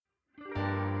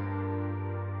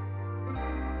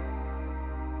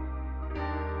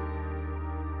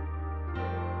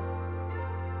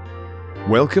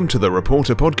Welcome to the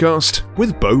Reporter Podcast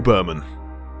with Bo Berman.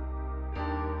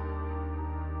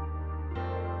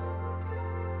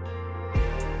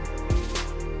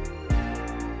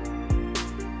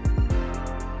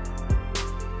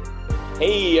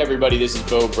 Hey everybody, this is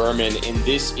Bo Berman, and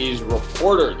this is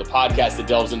Reporter, the podcast that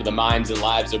delves into the minds and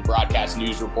lives of broadcast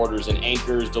news reporters and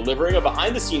anchors, delivering a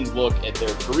behind-the-scenes look at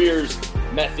their careers,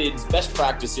 methods, best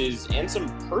practices, and some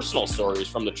personal stories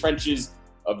from the trenches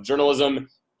of journalism.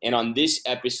 And on this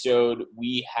episode,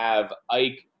 we have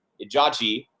Ike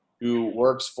Ejiachi, who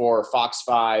works for Fox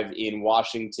 5 in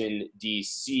Washington,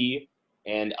 D.C.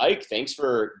 And Ike, thanks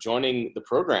for joining the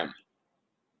program.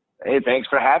 Hey, thanks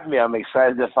for having me. I'm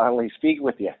excited to finally speak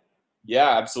with you.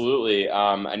 Yeah, absolutely.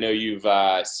 I know you've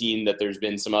seen that there's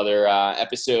been some other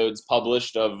episodes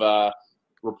published of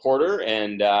Reporter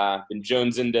and been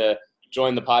jonesing to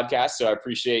join the podcast. So I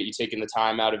appreciate you taking the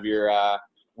time out of your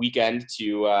weekend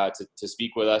to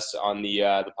speak with us on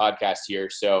the podcast here.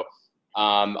 So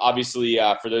obviously,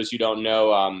 for those who don't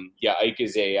know, Ike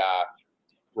is a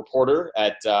reporter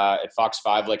at Fox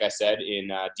 5, like I said,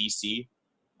 in DC.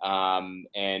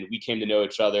 And we came to know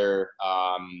each other,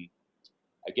 I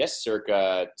guess,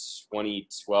 circa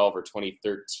 2012 or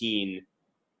 2013.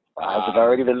 Has it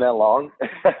already been that long?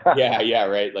 yeah,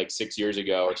 right. Like 6 years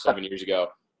ago or 7 years ago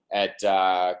at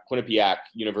Quinnipiac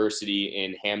University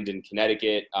in Hamden,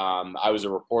 Connecticut. I was a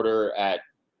reporter at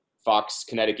Fox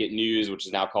Connecticut News, which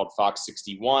is now called Fox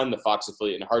 61, the Fox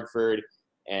affiliate in Hartford.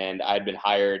 And I'd been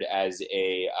hired as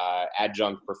a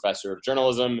adjunct professor of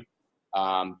journalism,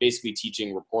 basically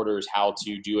teaching reporters how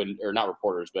to do,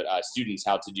 students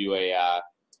how to do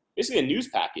basically a news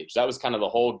package. That was kind of the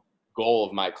whole goal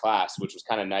of my class, which was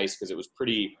kind of nice because it was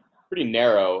pretty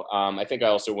narrow. I think I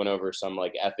also went over some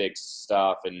like ethics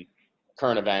stuff and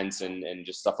current events and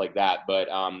just stuff like that. But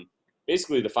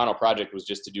basically the final project was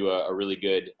just to do a really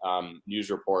good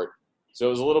news report. So it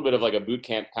was a little bit of like a boot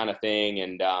camp kind of thing.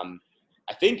 And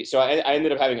I think, so I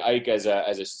ended up having Ike as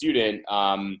a student.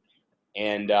 I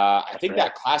think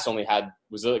that class only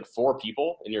was there like 4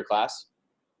 people in your class?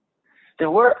 There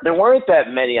weren't that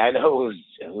many. I know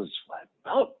it was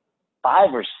about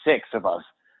 5 or 6 of us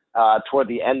toward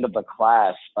the end of the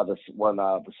class when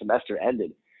the semester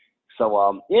ended.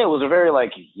 So it was a very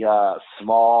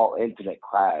small, intimate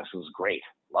class. It was great.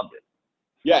 Loved it.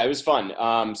 Yeah, it was fun.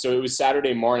 So it was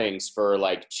Saturday mornings for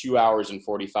like 2 hours and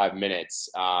 45 minutes.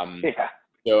 Yeah.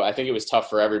 So I think it was tough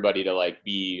for everybody to like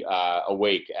be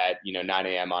awake at 9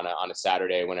 a.m. on a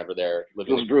Saturday whenever they're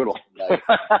living. It was brutal.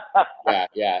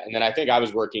 Yeah. And then I think I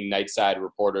was working nightside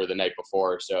reporter the night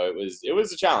before, so it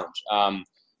was a challenge.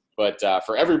 But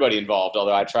for everybody involved,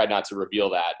 although I tried not to reveal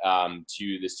that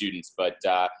to the students. But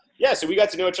so we got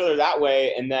to know each other that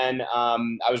way. And then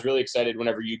I was really excited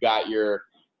whenever you got your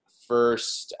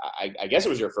first, I guess it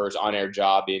was your first on-air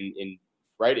job in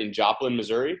Joplin,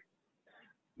 Missouri.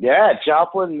 Yeah,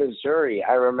 Joplin, Missouri.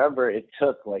 I remember it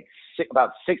took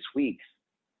about 6 weeks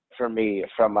for me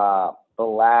from the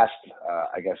last,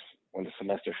 when the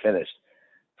semester finished,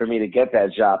 for me to get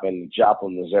that job in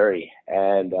Joplin, Missouri.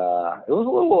 And it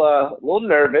was a little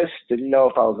nervous. Didn't know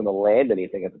if I was going to land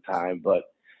anything at the time, but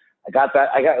I got that.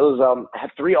 I had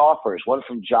 3 offers, one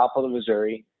from Joplin,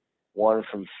 Missouri, one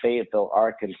from Fayetteville,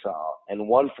 Arkansas, and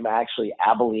one from actually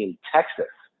Abilene, Texas.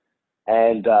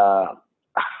 And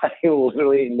I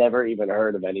literally never even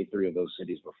heard of any 3 of those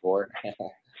cities before.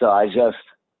 So I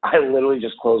literally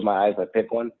just closed my eyes. I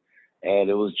picked one, and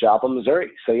it was Joplin, Missouri.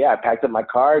 So yeah, I packed up my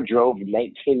car, drove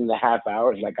 19 and a half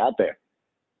hours, and I got there.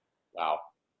 Wow.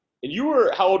 And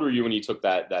how old were you when you took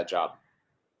that job?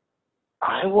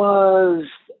 I was,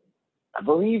 I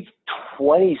believe,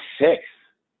 26.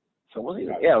 So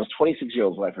I was 26 years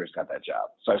old when I first got that job.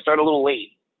 So I started a little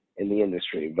late in the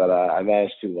industry, but I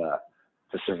managed to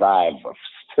survive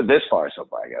to this far so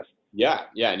far, I guess. Yeah,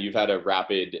 and you've had a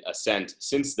rapid ascent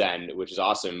since then, which is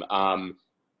awesome.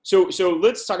 So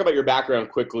let's talk about your background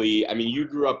quickly. I mean, you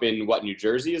grew up in New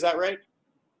Jersey, is that right?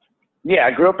 Yeah,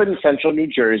 I grew up in central New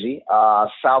Jersey,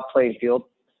 South Plainfield,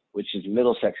 which is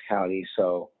Middlesex County.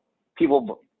 So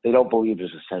people, they don't believe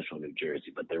there's a central New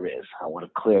Jersey, but there is. I want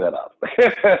to clear that up.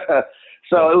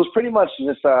 So it was pretty much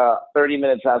just 30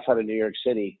 minutes outside of New York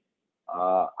City.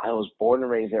 I was born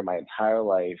and raised there my entire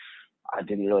life. I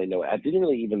didn't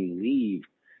really even leave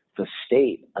the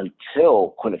state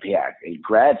until Quinnipiac in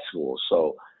grad school.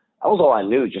 So that was all I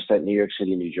knew, just that New York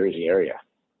City, New Jersey area.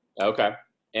 Okay.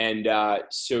 And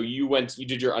so you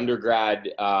did your undergrad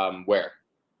where?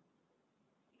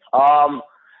 I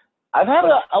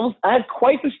had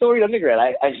quite the storied undergrad.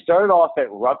 I started off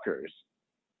at Rutgers,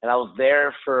 and I was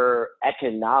there for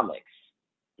economics.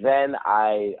 Then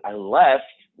I left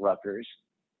Rutgers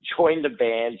joined the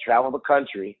band, traveled the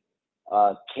country,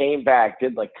 came back,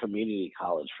 did like community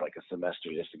college for like a semester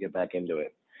just to get back into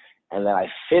it. And then I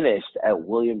finished at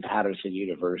William Patterson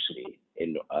University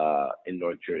in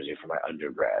North Jersey for my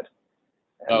undergrad.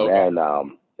 And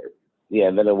then,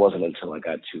 and then it wasn't until I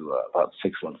got to about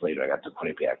 6 months later, I got to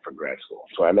Quinnipiac for grad school.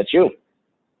 So I met you.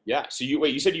 Yeah. So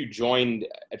you said you joined,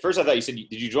 at first I thought you said,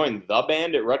 did you join the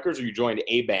band at Rutgers or you joined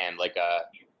a band, like a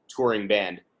touring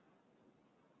band?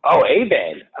 Oh, a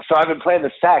band. So I've been playing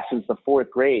the sax since the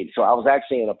 4th grade. So I was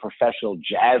actually in a professional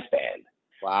jazz band.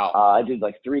 Wow. I did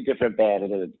like 3 different bands. I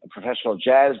did a professional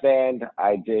jazz band.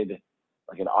 I did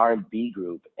like an R&B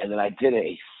group. And then I did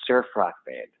a surf rock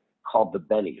band called the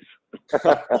Bennies.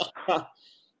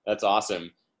 That's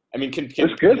awesome. I mean,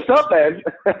 it's good stuff, man.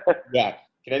 Yeah.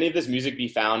 Can any of this music be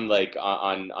found like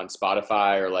on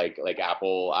Spotify or like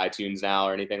Apple iTunes now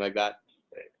or anything like that?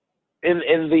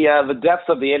 In the depths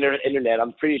of the internet,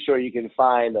 I'm pretty sure you can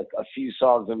find a few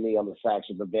songs of me on the sax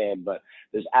of the band, but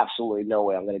there's absolutely no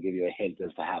way I'm going to give you a hint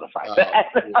as to how to find that.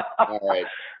 All right.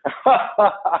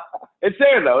 It's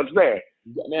there, though. It's there.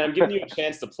 Man, I'm giving you a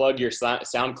chance to plug your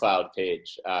SoundCloud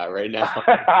page right now.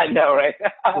 I know, right?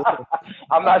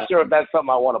 I'm not sure if that's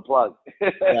something I want to plug.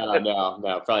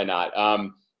 No, probably not.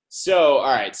 So,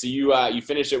 all right. So you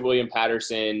finished at William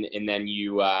Patterson, and then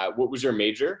you what was your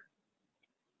major?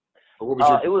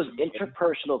 It was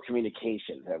interpersonal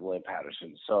communications at William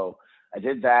Patterson. So I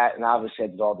did that, and obviously I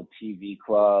did all the TV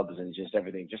clubs and just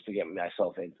everything just to get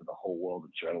myself into the whole world of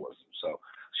journalism. So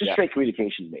it's just straight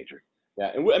communications major.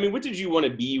 Yeah. And I mean, what did you want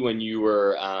to be when you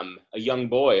were a young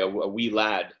boy, a wee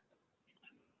lad?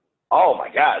 Oh,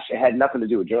 my gosh. It had nothing to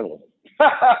do with journalism.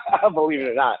 Believe it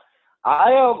or not.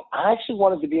 I actually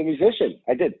wanted to be a musician.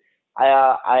 I did.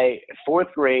 I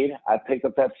 4th grade, I picked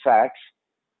up that sax.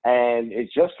 And it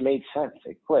just made sense.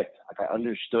 It clicked. Like I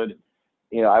understood,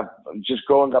 I'm just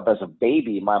growing up as a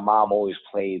baby. My mom always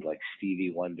played like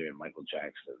Stevie Wonder and Michael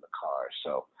Jackson in the car.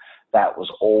 So that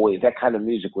kind of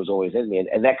music was always in me.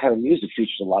 And that kind of music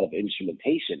features a lot of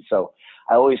instrumentation. So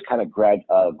I always kind of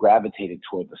gravitated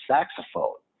toward the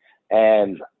saxophone.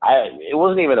 And it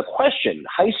wasn't even a question.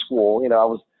 High school, I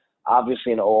was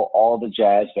obviously in all the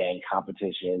jazz band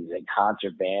competitions and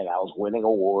concert band. I was winning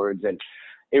awards, and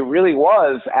it really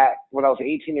was when I was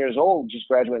 18 years old, just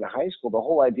graduating high school. The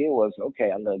whole idea was,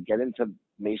 okay, I'm going to get into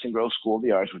Mason Grove School of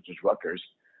the Arts, which is Rutgers.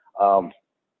 Going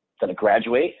to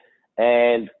graduate.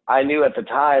 And I knew at the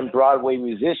time Broadway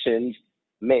musicians,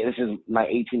 this is my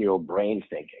 18-year-old brain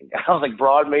thinking. I was like,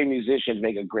 Broadway musicians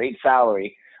make a great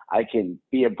salary. I can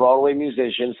be a Broadway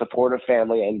musician, support a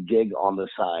family, and gig on the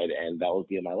side. And that would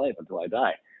be my life until I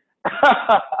die.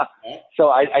 So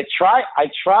I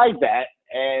tried that.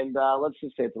 And let's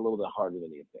just say it's a little bit harder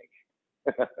than you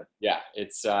think. Yeah,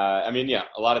 it's. I mean, yeah,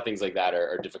 a lot of things like that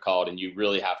are difficult, and you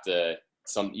really have to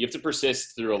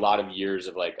persist through a lot of years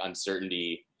of like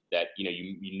uncertainty that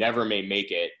you never may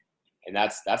make it, and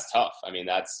that's tough. I mean,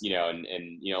 that's and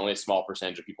only a small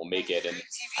percentage of people make it, and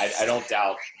I don't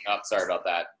doubt. Oh, sorry about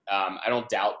that. I don't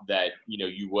doubt that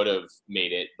you would have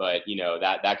made it, but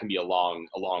that can be a long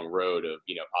road of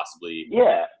possibly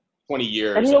 20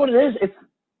 years. And you know what it is?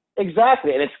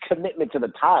 Exactly, and it's commitment to the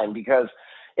time, because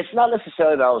it's not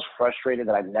necessarily that I was frustrated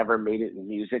that I never made it in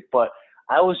music, but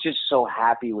I was just so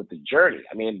happy with the journey.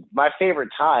 I mean, my favorite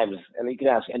times, and you can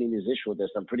ask any musician with this,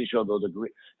 I'm pretty sure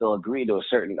they'll agree to a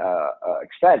certain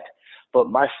extent, but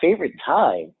my favorite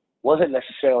time wasn't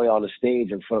necessarily on the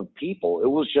stage in front of people. It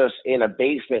was just in a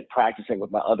basement practicing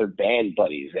with my other band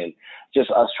buddies and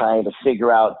just us trying to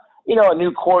figure out a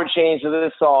new chord change to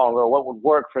this song or what would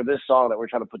work for this song that we're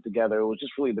trying to put together. It was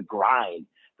just really the grind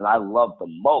that I loved the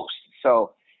most.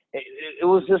 So it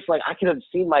was just like I could have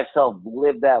seen myself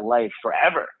live that life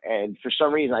forever. And for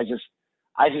some reason, I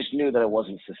just knew that it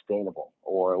wasn't sustainable,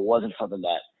 or it wasn't something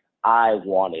that I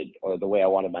wanted or the way I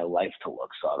wanted my life to look.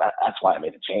 So that's why I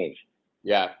made the change.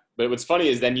 Yeah. But what's funny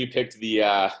is then you picked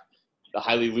the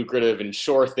highly lucrative and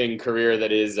sure thing career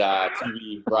that is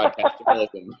TV broadcast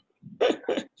journalism.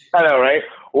 I know, right?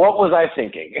 What was I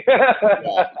thinking?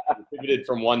 Yeah, you pivoted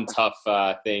from one tough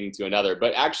thing to another.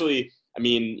 But actually, I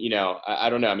mean, I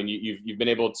don't know. I mean, you've been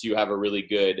able to have a really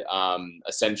good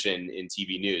ascension in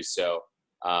TV news. So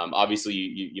obviously,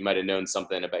 you might have known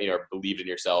something about, or believed in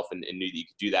yourself and knew that you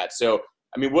could do that. So,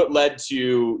 I mean, what led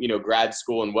to grad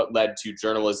school, and what led to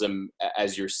journalism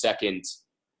as your second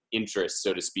interest,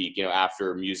 so to speak,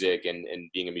 after music and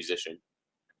being a musician?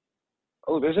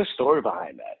 Oh, there's a story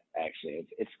behind that, actually.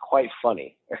 It's quite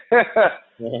funny.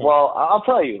 Well, I'll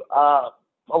tell you,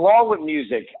 along with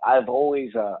music, I've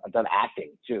always done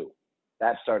acting, too.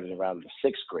 That started around the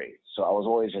 6th grade. So I was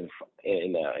always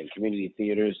in community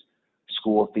theaters,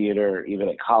 school theater. Even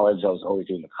at college, I was always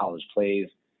doing the college plays.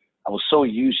 I was so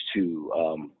used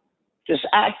to just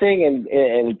acting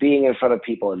and being in front of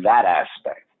people in that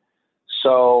aspect.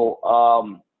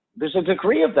 So there's a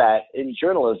degree of that in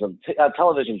journalism,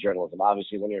 television journalism.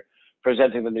 Obviously, when you're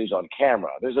presenting the news on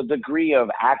camera, there's a degree of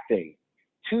acting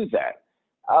to that.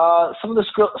 Some of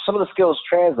the skills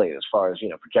translate as far as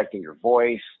projecting your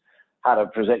voice, how to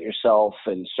present yourself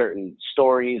in certain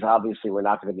stories. Obviously, we're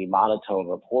not going to be monotone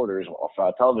reporters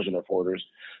or television reporters,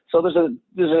 so there's an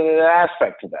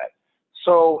aspect to that.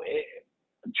 So,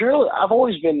 I've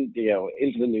always been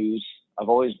into the news. I've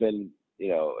always been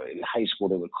in high school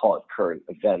they would call it current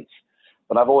events,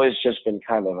 but I've always just been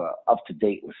kind of up to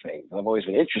date with things. I've always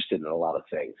been interested in a lot of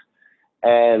things,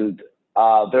 and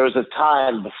there was a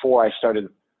time before I started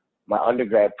my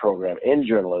undergrad program in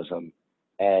journalism,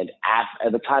 and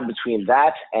at the time between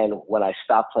that and when I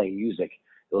stopped playing music,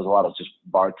 there was a lot of just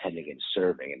bartending and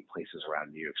serving in places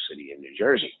around New York City and New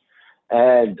Jersey.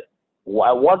 And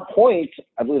at one point,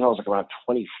 I believe I was like around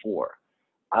 24,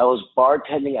 I was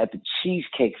bartending at the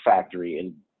Cheesecake Factory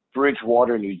in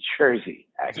Bridgewater, New Jersey,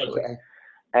 actually. Okay.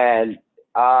 And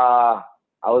I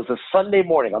was a Sunday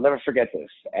morning, I'll never forget this,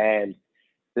 and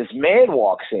this man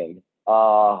walks in,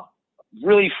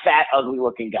 really fat, ugly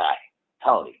looking guy,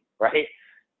 Tony, right?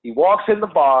 He walks in the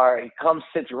bar, he comes,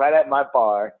 sits right at my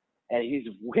bar, and he's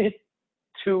with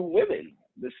two women.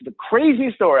 This is the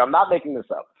crazy story. I'm not making this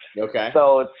up. Okay.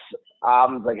 So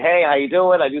I'm like, hey, how you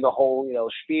doing? I do the whole,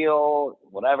 spiel,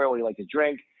 whatever, what do you like to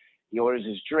drink? He orders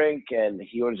his drink, and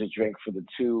he orders a drink for the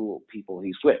two people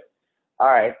he's with. All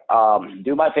right,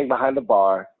 do my thing behind the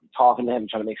bar, talking to him,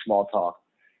 trying to make small talk.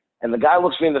 And the guy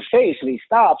looks me in the face, and he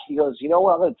stops. He goes, you know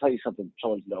what? I'm going to tell you something.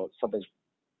 Something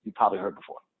you probably heard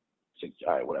before. So,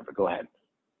 all right, whatever. Go ahead.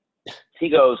 He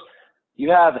goes, you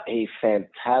have a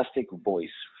fantastic voice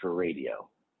for radio.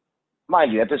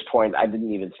 Mind you, at this point, I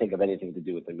didn't even think of anything to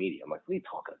do with the media. I'm like, what are you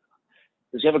talking about?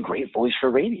 He goes, you have a great voice for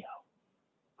radio.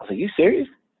 I was like, you serious?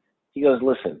 He goes,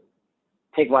 listen,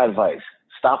 take my advice.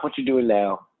 Stop what you're doing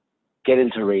now. Get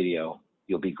into radio.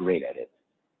 You'll be great at it.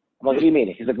 I'm like, what do you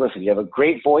mean? He's like, listen, you have a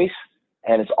great voice,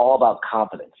 and it's all about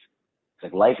confidence. It's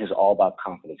like, life is all about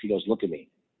confidence. He goes, look at me.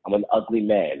 I'm an ugly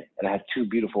man, and I have two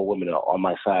beautiful women on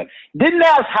my side. Didn't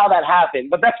ask how that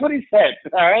happened, but that's what he said,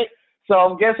 all right? So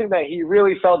I'm guessing that he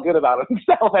really felt good about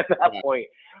himself at that point.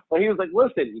 But he was like,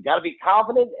 listen, you got to be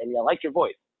confident, and you like your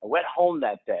voice. I went home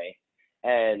that day,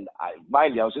 and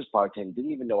mind you, I was just bartending,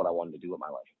 didn't even know what I wanted to do with my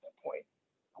life at that point.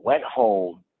 I went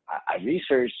home. I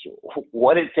researched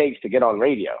what it takes to get on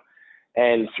radio.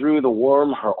 And through the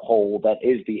wormhole that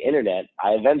is the internet,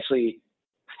 I eventually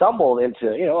stumbled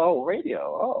into,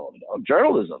 radio,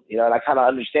 journalism, and I kind of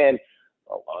understand,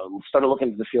 started looking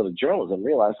into the field of journalism,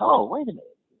 realized, wait a minute,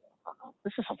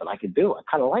 this is something I could do. I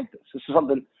kind of like this. This is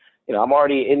something, I'm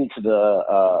already into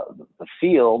the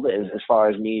field as far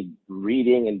as me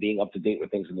reading and being up to date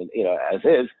with things, as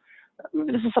is.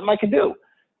 This is something I can do.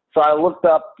 So I looked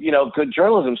up, good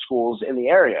journalism schools in the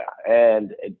area,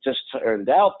 and it just turned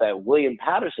out that William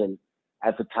Patterson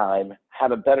at the time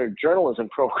had a better journalism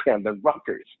program than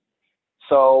Rutgers.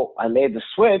 So I made the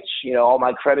switch, all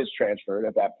my credits transferred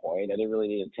at that point. I didn't really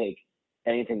need to take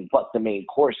anything but the main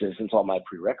courses since all my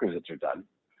prerequisites are done.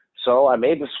 So I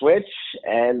made the switch,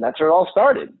 and that's where it all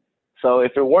started. So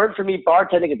if it weren't for me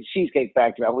bartending at the Cheesecake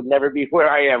Factory, I would never be where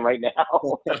I am right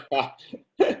now.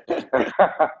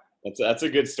 That's a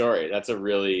good story. That's a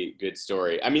really good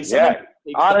story. I mean,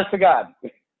 honest to God.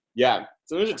 Yeah.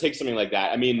 Sometimes it takes something like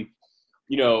that. I mean,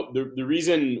 one of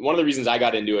the reasons I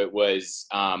got into it was,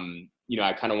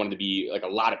 I kind of wanted to be like a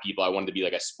lot of people. I wanted to be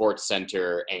like a sports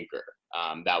center anchor.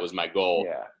 That was my goal.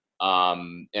 Yeah.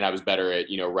 And I was better at,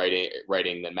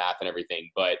 writing than math and everything.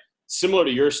 But similar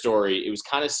to your story, it was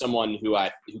kind of someone who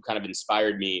kind of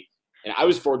inspired me. And I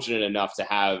was fortunate enough to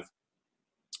have,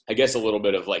 I guess, a little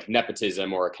bit of like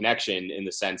nepotism or a connection in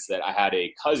the sense that I had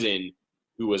a cousin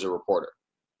who was a reporter.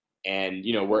 And,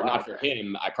 were it not for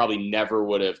him, I probably never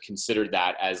would have considered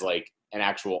that as like an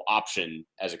actual option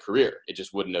as a career. It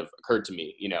just wouldn't have occurred to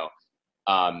me,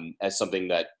 as something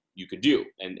that you could do.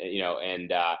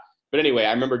 But anyway,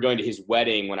 I remember going to his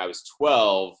wedding when I was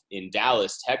 12 in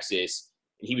Dallas, Texas,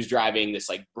 and he was driving this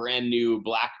like brand new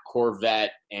black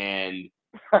Corvette and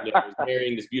was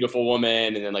marrying this beautiful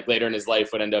woman. And then like later in his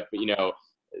life would end up,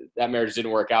 that marriage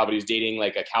didn't work out, but he was dating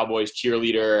like a Cowboys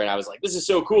cheerleader. And I was like, this is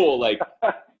so cool. Like,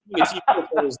 being a chief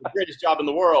reporter is the greatest job in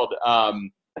the world.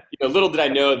 Little did I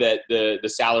know that the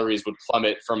salaries would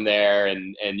plummet from there,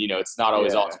 and it's not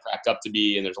always all it's cracked up to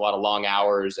be, and there's a lot of long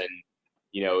hours, and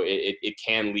it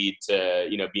can lead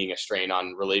to being a strain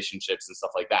on relationships and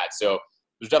stuff like that. So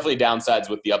there's definitely downsides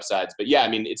with the upsides. But yeah, I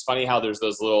mean, it's funny how there's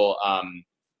those little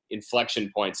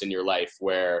inflection points in your life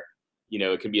where, you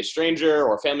know, it can be a stranger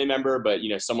or a family member, but, you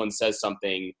know, someone says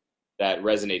something that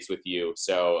resonates with you.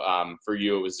 So for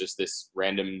you, it was just this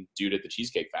random dude at the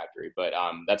Cheesecake Factory. But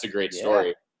that's a great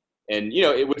story. And, you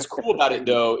know, what's cool about it,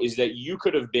 though, is that you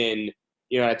could have been,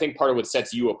 you know, I think part of what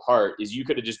sets you apart is you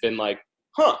could have just been like,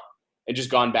 huh, and just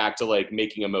gone back to like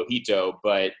making a mojito.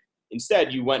 But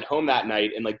instead, you went home that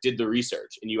night and like did the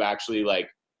research, and you actually like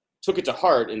took it to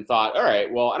heart and thought, all right,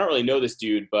 well, I don't really know this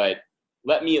dude, but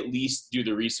let me at least do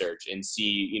the research and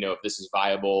see, you know, if this is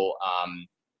viable.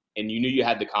 And you knew you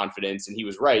had the confidence, and he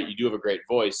was right. You do have a great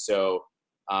voice. So,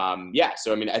 yeah.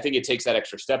 So, I mean, I think it takes that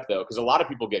extra step, though, because a lot of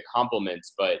people get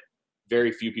compliments, but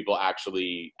very few people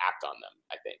actually act on them,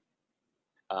 I think.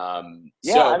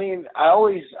 I mean,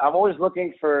 I'm always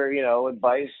looking for, you know,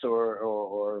 advice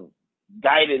or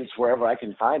guidance wherever I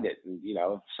can find it. And, you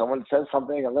know, if someone says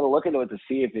something, I'm going to look into it to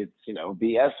see if it's, you know,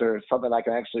 BS or something I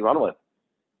can actually run with.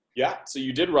 Yeah, so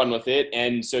you did run with it,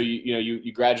 and so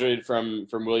you graduated from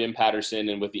William Patterson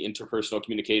and with the interpersonal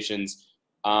communications.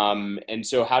 And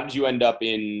so, how did you end up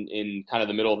in kind of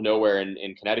the middle of nowhere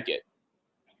in Connecticut?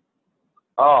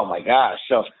 Oh my gosh!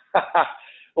 So,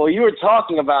 well, you were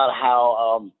talking about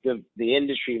how the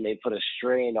industry may put a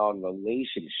strain on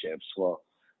relationships. Well,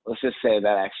 let's just say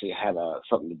that actually had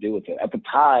something to do with it. At the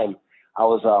time, I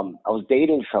was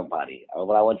dating somebody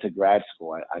when I went to grad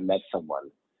school. I met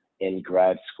someone in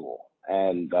grad school,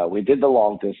 and we did the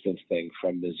long distance thing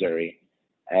from Missouri.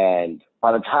 And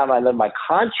by the time I did my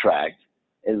contract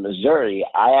in Missouri,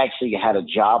 I actually had a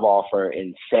job offer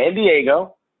in San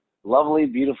Diego, lovely,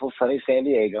 beautiful, sunny San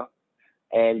Diego,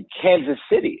 and Kansas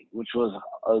City, which was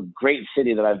a great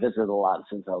city that I visited a lot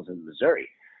since I was in Missouri.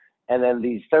 And then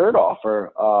the third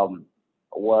offer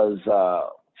was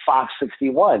Fox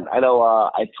 61. I know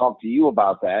I talked to you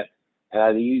about that,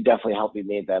 and you definitely helped me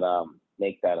make that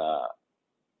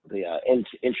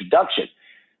introduction.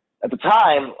 At the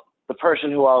time, the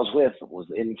person who I was with was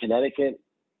in Connecticut.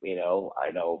 You know,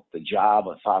 I know the job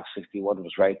at Fox 61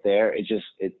 was right there. It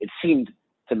seemed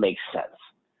to make sense.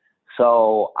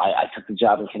 So I took the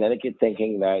job in Connecticut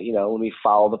thinking that, you know, when we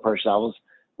follow the person I was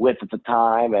with at the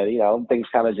time, and, you know, things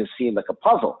kind of just seemed like a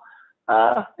puzzle.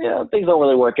 You know, things don't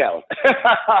really work out.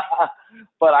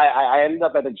 But I ended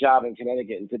up at a job in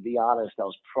Connecticut, and to be honest, that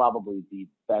was probably the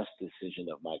best decision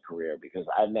of my career, because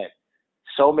I met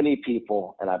so many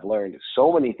people and I've learned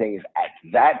so many things at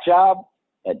that job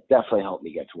that definitely helped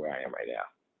me get to where I am right now.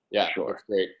 Yeah, sure. That's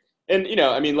great. And, you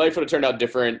know, I mean, life would have turned out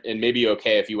different and maybe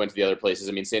okay if you went to the other places.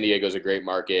 I mean, San Diego's a great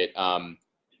market.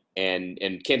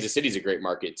 And Kansas City's a great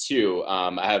market too.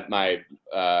 I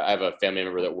have a family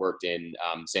member that worked in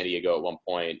San Diego at one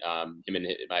point. Him and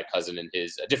my cousin and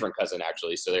a different cousin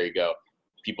actually. So there you go.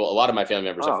 A lot of my family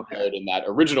members have followed in that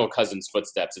original cousin's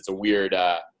footsteps. It's a weird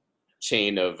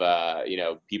chain of you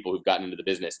know, people who've gotten into the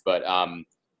business. But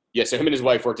yeah, so him and his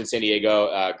wife worked in San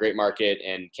Diego, great market,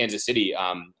 and Kansas City.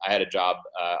 I had a job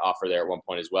offer there at one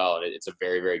point as well, and it's a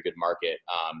very, very good market.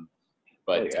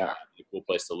 But a cool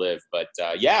place to live. But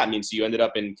yeah, I mean, so you ended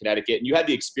up in Connecticut, and you had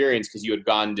the experience because you had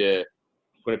gone to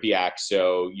Quinnipiac,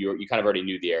 so you kind of already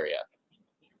knew the area.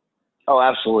 Oh,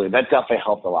 absolutely. That definitely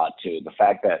helped a lot too. The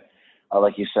fact that,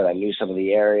 like you said, I knew some of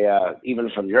the area, even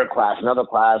from your class, another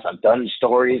class. I've done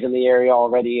stories in the area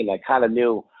already, and I kind of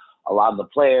knew a lot of the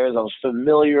players. I was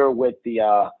familiar with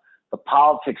the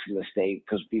politics in the state,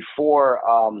 because before,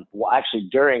 actually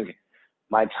during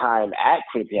my time at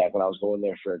Quinnipiac, when I was going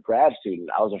there for a grad student,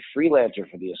 I was a freelancer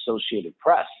for the Associated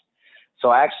Press. So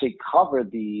I actually covered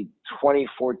the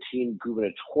 2014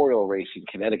 gubernatorial race in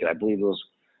Connecticut. I believe it was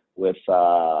with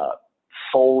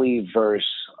Foley versus,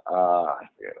 I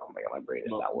forget, oh my God, my brain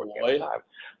is not working at the time.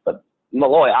 But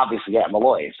Malloy, obviously, yeah,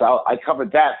 Malloy. So I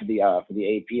covered that for the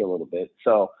AP a little bit.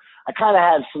 So I kind of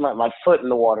had some of my foot in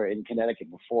the water in Connecticut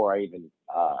before I even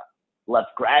left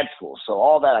grad school. So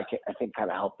all that I think kind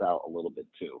of helped out a little bit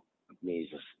too, with me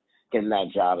just getting that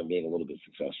job and being a little bit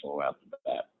successful around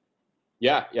that.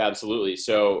 Yeah, absolutely.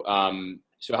 So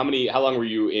so how long were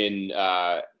you in,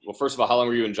 well, first of all, how long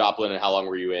were you in Joplin, and how long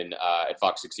were you in at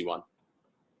Fox 61?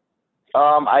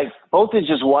 I both did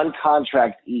just one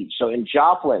contract each. So in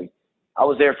Joplin, I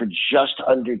was there for just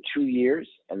under 2 years,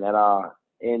 and then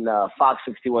in Fox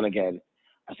 61 again,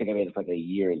 I think I made it like a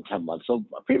year and 10 months. So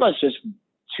pretty much just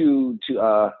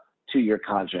two-year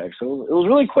contracts. So it was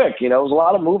really quick. You know, it was a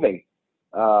lot of moving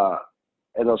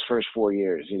in those first 4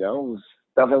 years. You know, it was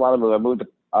definitely a lot of moving. I moved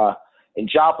in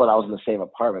Joplin. I was in the same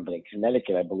apartment, but in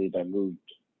Connecticut, I believe I moved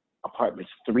apartments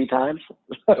 3 times.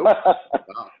 Oh, wow.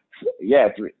 Yeah,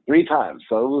 three times.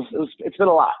 So it's been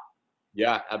a lot.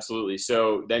 Yeah, absolutely.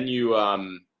 So then you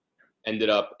ended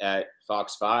up at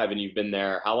Fox 5, and you've been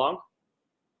there how long?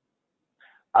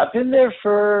 I've been there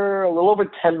for a little over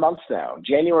 10 months now.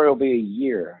 January will be a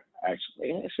year,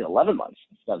 actually. Actually, 11 months.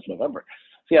 That's November.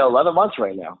 So, yeah, 11 months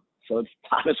right now. So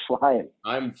time is flying.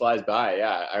 Time flies by.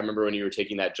 Yeah, I remember when you were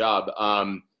taking that job,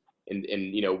 and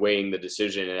weighing the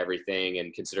decision and everything,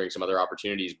 and considering some other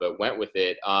opportunities, but went with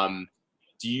it.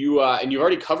 Do you and you've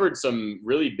already covered some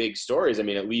really big stories. I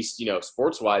mean, at least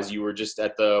sports wise, you were just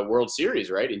at the World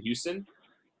Series, right, in Houston.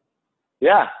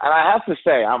 Yeah, and I have to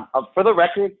say, I'm for the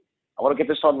record, I want to get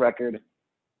this on record.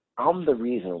 I'm the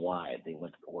reason why they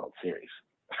went to the World Series.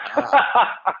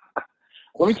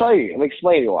 Let me tell you. Let me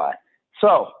explain to you why.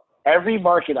 So every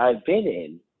market I've been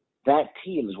in, that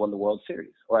team has won the World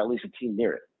Series, or at least a team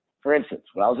near it. For instance,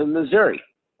 when I was in Missouri,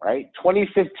 right,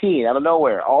 2015, out of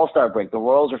nowhere, All-Star break, the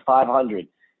Royals are 500.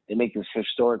 They make this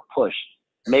historic push,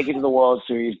 make it to the World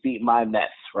Series, beat my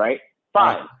Mets, right?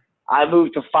 Fine. I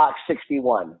moved to Fox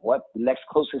 61. What? The next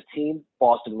closest team?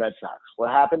 Boston Red Sox. What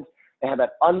happened? They had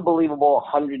that unbelievable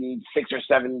 106 or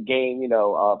 7 game,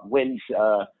 wins,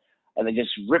 and they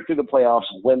just rip through the playoffs,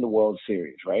 win the World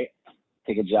Series, right?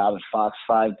 Take a job at Fox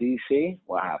 5 DC.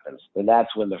 What happens? Then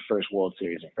that's when the first World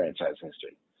Series in franchise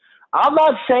history. I'm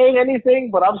not saying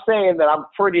anything, but I'm saying that I'm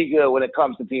pretty good when it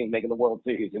comes to teams making the World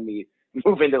Series and me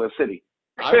move into a city.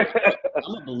 I'm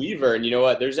a believer, and you know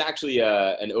what? There's actually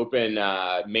an open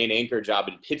main anchor job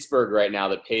in Pittsburgh right now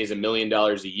that pays $1 million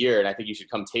a year, and I think you should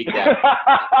come take that.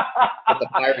 Get the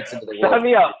Pirates into the World. Sign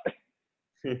me up.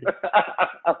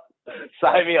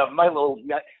 Sign me up. Might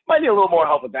need a little more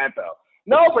help with that though.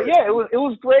 No, but yeah, it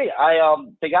was great.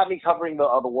 They got me covering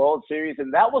the World Series,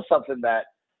 and that was something that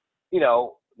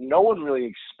no one really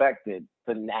expected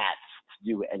the Nats to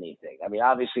do anything. I mean,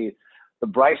 obviously, the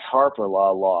Bryce Harper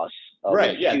loss.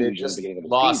 Right, yeah, they just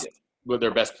lost with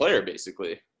their best player,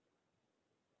 basically.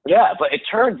 Yeah, but it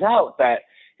turns out that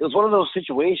it was one of those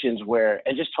situations where,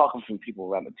 and just talking from people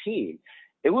around the team,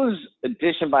 it was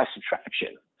addition by subtraction.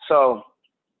 So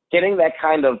getting that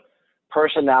kind of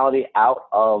personality out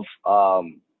of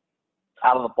the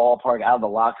ballpark, out of the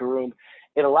locker room,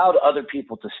 it allowed other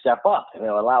people to step up. And it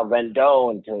allowed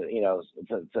Rendon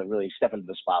to really step into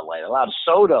the spotlight. It allowed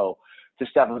Soto to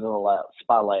step into the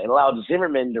spotlight. It allowed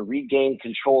Zimmerman to regain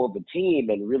control of the team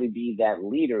and really be that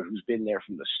leader who's been there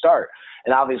from the start.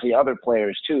 And obviously other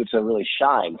players too to really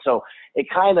shine. So it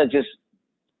kind of just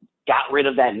got rid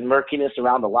of that murkiness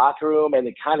around the locker room, and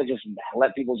it kind of just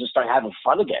let people just start having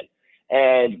fun again.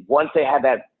 And once they had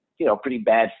that, pretty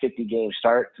bad 50-game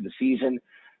start to the season,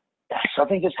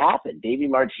 something just happened. Davey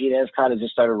Martinez kind of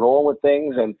just started rolling with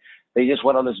things, and they just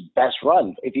went on this best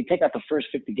run. If you take out the first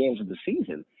 50 games of the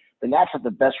season, the Nats have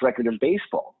the best record in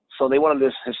baseball. So they went on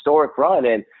this historic run,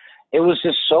 and it was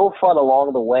just so fun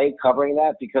along the way covering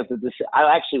that because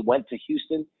I actually went to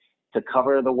Houston to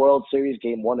cover the World Series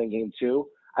Game 1 and Game 2.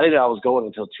 I didn't know I was going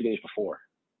until 2 days before,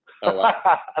 oh,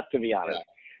 wow. to be honest.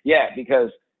 Yeah, because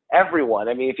everyone,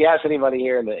 I mean, if you ask anybody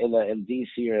here in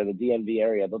D.C. or the DMV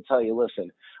area, they'll tell you, listen,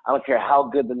 I don't care how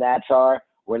good the Nats are,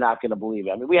 we're not going to believe it.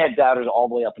 I mean, we had doubters all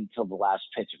the way up until the last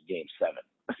pitch of Game 7.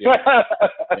 Yeah.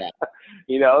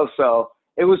 Yeah. So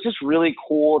it was just really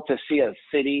cool to see a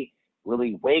city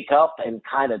really wake up and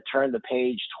kind of turn the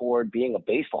page toward being a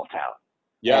baseball town.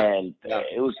 Yeah. And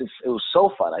it was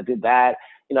so fun. I did that.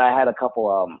 I had a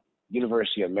couple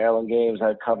University of Maryland games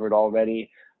I covered already.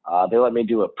 They let me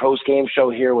do a post-game show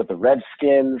here with the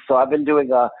Redskins. So I've been doing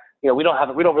we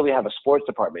don't really have a sports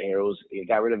department here. It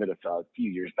got rid of it a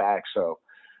few years back. So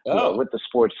with the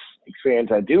sports experience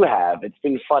I do have, it's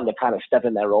been fun to kind of step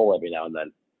in that role every now and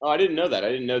then. Oh, I didn't know that. I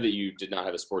didn't know that you did not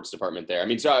have a sports department there. I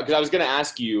mean, so because I was going to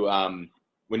ask you,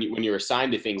 when you're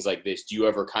assigned to things like this, do you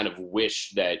ever kind of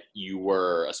wish that you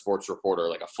were a sports reporter,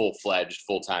 like a full-fledged,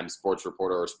 full-time sports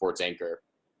reporter or sports anchor?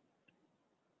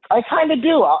 I kind of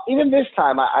do. Even this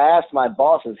time, I asked my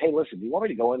bosses, hey, listen, do you want me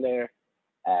to go in there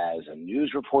as a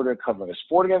news reporter covering a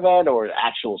sporting event or an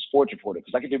actual sports reporter?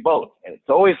 Because I can do both. And it's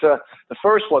always the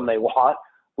first one they want,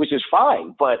 which is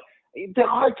fine. But there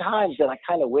are times that I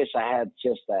kind of wish I had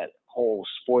just that whole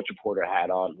sports reporter hat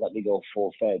on, let me go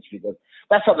full-fledged, because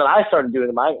that's something I started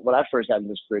doing when I first got into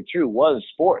this career too, was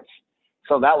sports.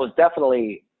 So that was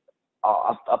definitely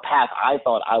a path I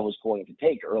thought I was going to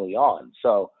take early on.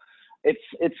 So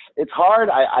it's hard.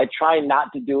 I try not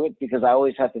to do it because I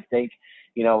always have to think,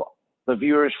 the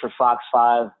viewers for Fox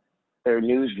 5, they're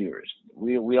news viewers.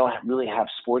 We don't really have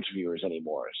sports viewers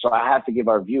anymore. So I have to give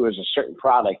our viewers a certain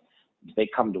product they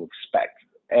come to expect.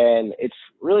 And it's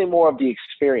really more of the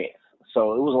experience.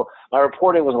 So my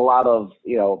reporting was a lot of,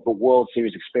 the World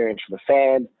Series experience for the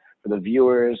fans, for the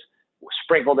viewers,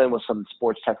 sprinkled in with some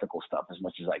sports technical stuff as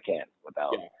much as I can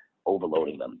without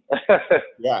overloading them.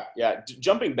 Yeah.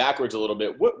 Jumping backwards a little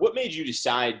bit, what made you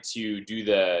decide to do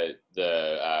the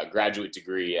graduate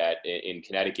degree in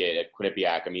Connecticut at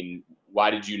Quinnipiac? I mean, why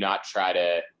did you not try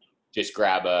to just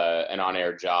grab an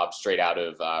on-air job straight out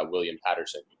of William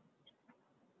Patterson?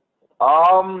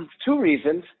 Two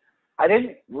reasons. I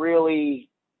didn't really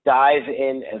dive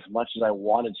in as much as I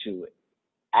wanted to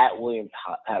at William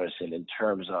Patterson in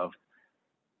terms of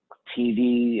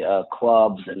TV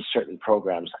clubs and certain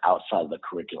programs outside of the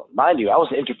curriculum. Mind you, I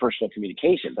was in interpersonal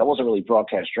communications. I wasn't really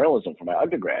broadcast journalism for my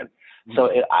undergrad.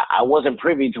 So I wasn't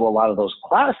privy to a lot of those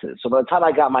classes. So by the time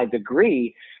I got my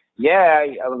degree,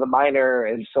 the minor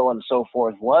and so on and so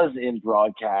forth was in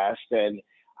broadcast, and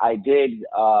I did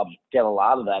get a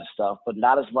lot of that stuff, but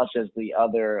not as much as the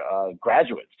other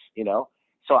graduates,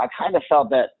 So I kind of felt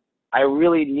that I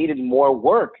really needed more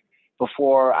work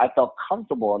before I felt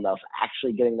comfortable enough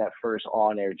actually getting that first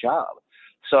on-air job.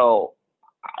 So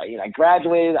I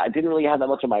graduated. I didn't really have that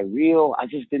much of my reel. I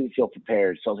just didn't feel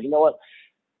prepared. So I was like, you know what?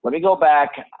 Let me go back.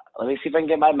 Let me see if I can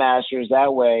get my master's.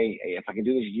 That way, if I can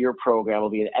do this year program, it'll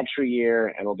be an extra year,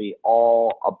 and it'll be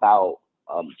all about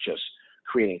just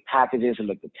creating packages and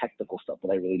like the technical stuff that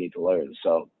I really need to learn.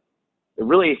 So it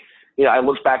really, I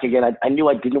looked back again. I knew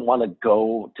I didn't want to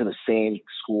go to the same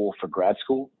school for grad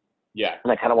school. Yeah.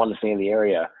 And I kind of wanted to stay in the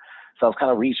area. So I was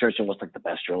kind of researching what's like the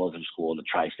best journalism school in the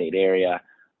tri-state area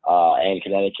and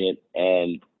Connecticut.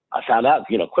 And I found out,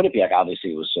 Quinnipiac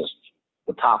obviously was just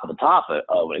the top of the top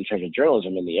in terms of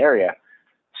journalism in the area.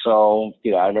 So,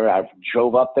 I remember I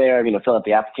drove up there, filled out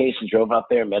the application, drove up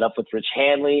there, met up with Rich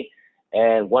Hanley,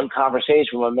 and one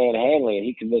conversation with my man Hanley, and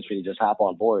he convinced me to just hop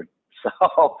on board.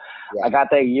 So I got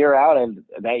that year out, and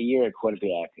that year at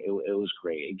Quinnipiac, it was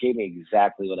great. It gave me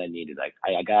exactly what I needed.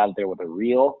 I got out there with a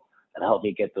reel and helped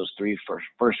me get those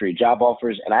first-rate job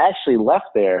offers. And I actually left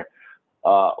there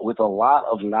with a lot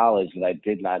of knowledge that I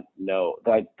did not know,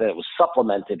 that was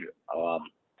supplemented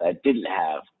that I didn't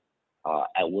have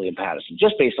at William Patterson,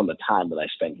 just based on the time that I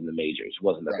spent in the majors. It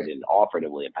wasn't that they didn't offer it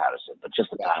at William Patterson, but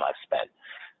just the time I spent.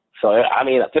 So, I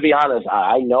mean, to be honest,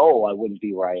 I know I wouldn't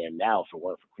be where I am now for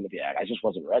work for Quinnipiac. I just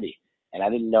wasn't ready. And I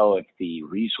didn't know if the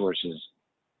resources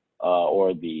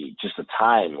or the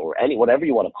time or whatever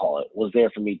you want to call it was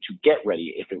there for me to get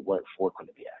ready if it weren't for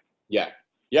Quinnipiac.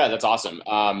 Yeah, that's awesome.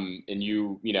 And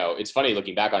it's funny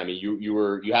looking back on it. I mean,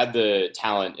 you had the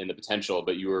talent and the potential,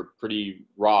 but you were pretty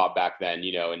raw back then,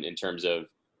 in terms of,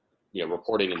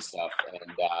 reporting and stuff.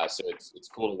 And so it's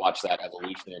cool to watch that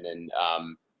evolution.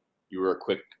 And you were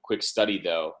a quick study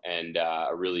though, and a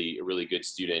really good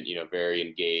student, very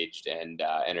engaged and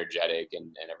energetic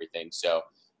and everything. So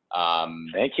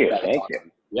thank you. Thank you.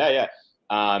 Yeah.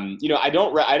 I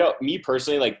don't, me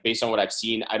personally, like based on what I've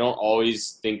seen, I don't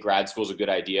always think grad school is a good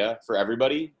idea for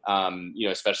everybody.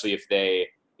 Especially if they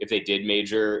did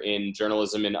major in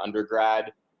journalism in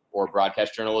undergrad or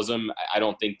broadcast journalism, I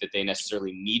don't think that they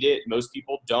necessarily need it. Most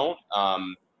people don't.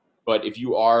 But if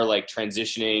you are like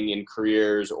transitioning in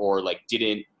careers or like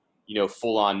didn't,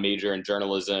 full on major in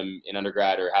journalism in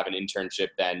undergrad or have an internship,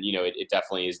 then, it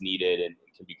definitely is needed and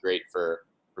it can be great for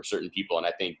certain people. And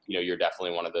I think, you're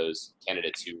definitely one of those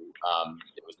candidates who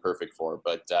it was perfect for.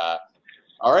 But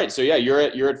all right. So yeah,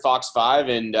 you're at Fox 5,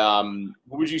 and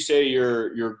what would you say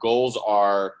your goals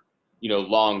are,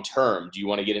 long term? Do you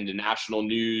want to get into national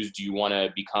news? Do you want to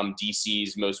become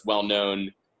DC's most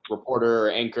well-known reporter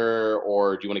or anchor,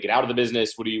 or do you want to get out of the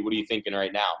business? What are you thinking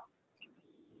right now?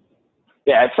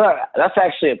 Yeah, that's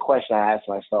actually a question I ask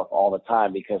myself all the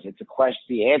time, because it's a question,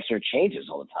 the answer changes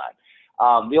all the time.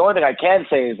 The only thing I can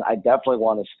say is I definitely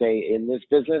want to stay in this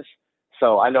business.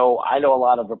 So I know a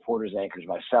lot of reporters and anchors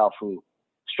myself who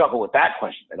struggle with that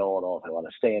question. They don't know if they want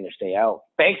to stay in or stay out.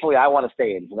 Thankfully, I want to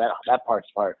stay in. So that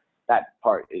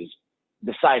part is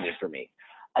decided for me.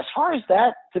 As far as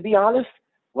that, to be honest,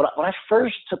 when I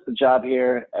first took the job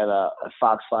here at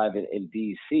Fox 5 in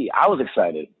DC, I was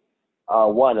excited.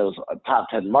 One, it was a top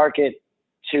 10 market.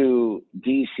 Two,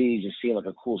 DC just seemed like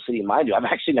a cool city. Mind you, I've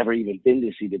actually never even been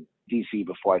to see DC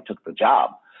before I took the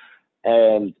job.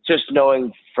 And just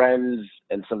knowing friends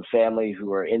and some family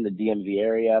who are in the DMV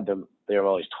area, they were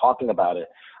always talking about it.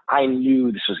 I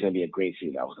knew this was going to be a great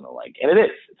city that I was going to like. And it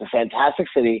is. It's a fantastic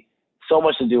city. So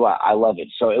much to do. I love it.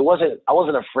 So I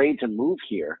wasn't afraid to move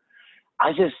here.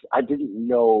 I didn't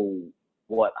know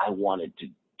what I wanted to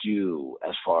do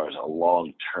as far as a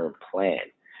long-term plan.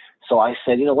 So I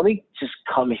said, let me just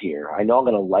come here. I know I'm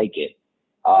going to like it.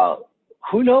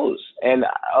 Who knows? And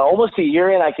almost a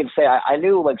year in, I can say I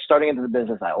knew, like, starting into the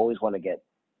business, I always wanted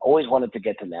to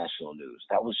get to national news.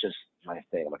 That was just my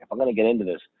thing. Like, if I'm going to get into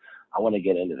this, I want to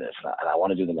get into this, and I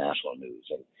want to do the national news.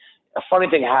 And a funny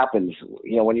thing happens,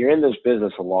 when you're in this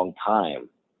business a long time,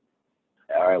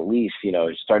 or at least,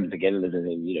 started to get into this,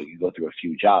 and, you go through a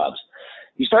few jobs,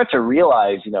 you start to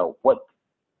realize, what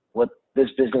this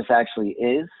business actually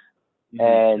is. Mm-hmm.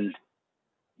 And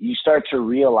you start to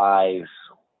realize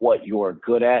what you're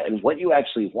good at and what you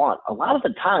actually want. A lot of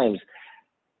the times,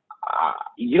 a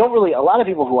lot of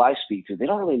people who I speak to, they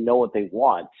don't really know what they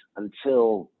want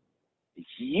until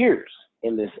years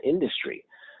in this industry.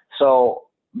 So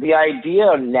the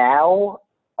idea now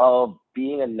of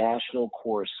being a national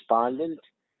correspondent,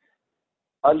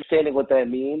 understanding what that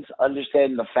means,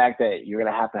 understanding the fact that you're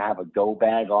going to have a go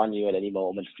bag on you at any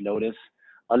moment's notice,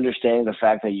 understanding the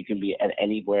fact that you can be at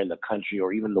anywhere in the country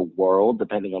or even the world,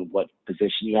 depending on what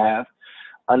position you have,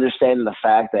 understanding the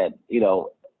fact that,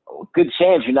 good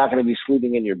chance you're not going to be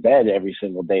sleeping in your bed every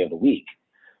single day of the week,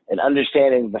 and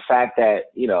understanding the fact that,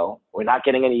 we're not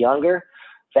getting any younger,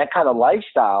 that kind of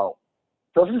lifestyle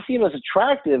doesn't seem as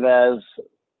attractive as,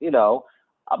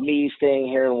 me staying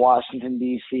here in Washington,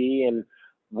 D.C. and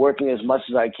working as much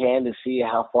as I can to see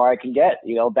how far I can get.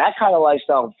 That kind of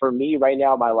lifestyle for me right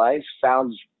now in my life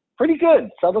sounds pretty good.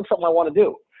 Sounds like something I want to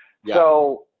do. Yeah.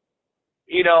 So,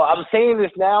 I'm saying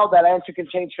this now, that answer can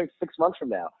change 6 months from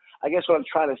now. I guess what I'm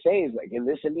trying to say is, like, in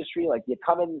this industry, like, you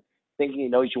come in thinking you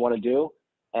know what you want to do,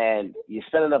 and you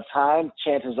spend enough time,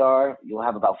 chances are you'll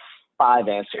have about 5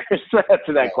 answers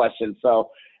to that question. So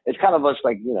it's kind of just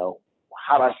like,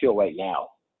 how do I feel right now?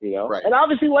 Right. And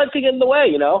obviously life can get in the way,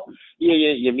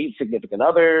 you meet significant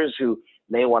others who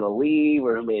may want to leave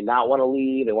or who may not want to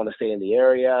leave. They want to stay in the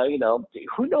area,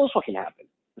 who knows what can happen.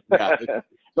 Yeah,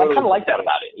 I kind of like that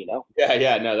about it,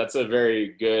 Yeah. No, that's a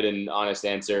very good and honest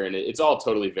answer. And it's all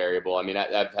totally variable. I mean,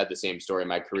 I've had the same story in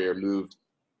my career, moved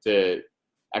to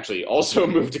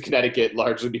Connecticut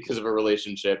largely because of a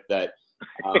relationship that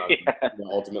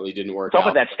ultimately didn't work out.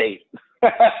 With that state.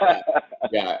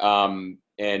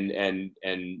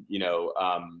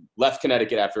 Left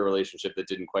Connecticut after a relationship that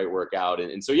didn't quite work out.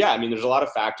 And so, yeah, I mean, there's a lot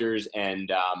of factors,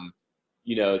 and,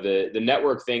 the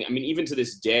network thing, I mean, even to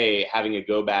this day, having a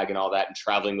go bag and all that and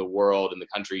traveling the world and the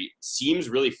country seems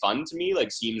really fun to me,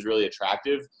 seems really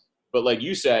attractive. But like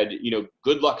you said,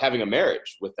 good luck having a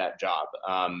marriage with that job,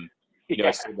 a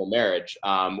stable marriage,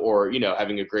 or,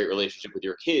 having a great relationship with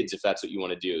your kids, if that's what you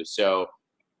want to do. So,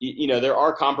 there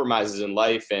are compromises in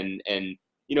life, and it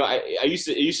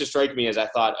used to strike me as I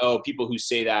thought, people who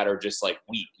say that are just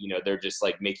weak, they're just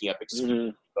making up excuses, mm-hmm.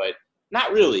 But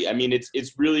not really. I mean,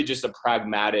 it's really just a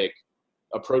pragmatic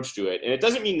approach to it. And it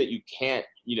doesn't mean that you can't,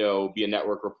 be a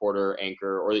network reporter,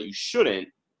 anchor, or that you shouldn't,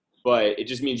 but it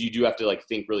just means you do have to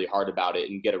think really hard about it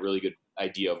and get a really good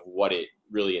idea of what it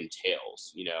really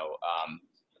entails,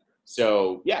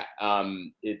 So yeah,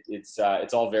 it's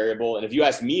all variable. And if you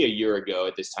asked me a year ago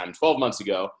at this time, 12 months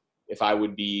ago, if I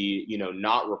would be,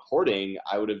 not reporting,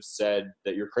 I would have said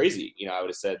that you're crazy. I would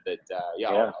have said that,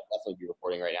 I'll definitely be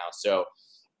reporting right now. So,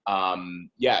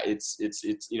 it's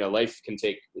life can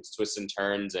take its twists and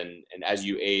turns, and as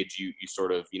you age, you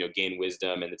sort of, gain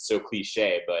wisdom, and it's so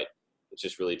cliche, but it's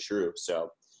just really true. So,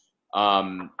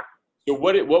 so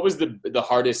what was the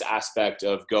hardest aspect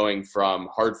of going from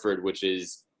Hartford, which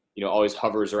is, always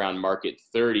hovers around market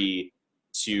 30,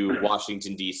 to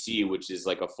Washington, D.C., which is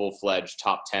a full-fledged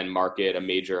top 10 market, a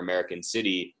major American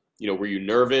city? Were you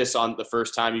nervous on the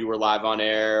first time you were live on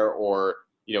air, or,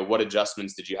 what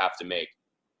adjustments did you have to make?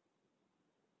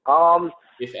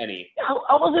 If any.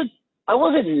 I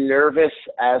wasn't nervous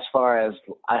as far as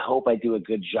I hope I do a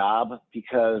good job,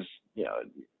 because, at a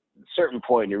certain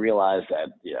point you realize that,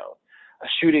 a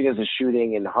shooting is a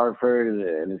shooting in Hartford,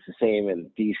 and it's the same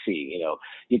in DC.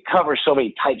 You cover so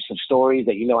many types of stories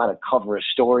that you know how to cover a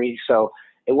story. So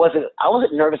I wasn't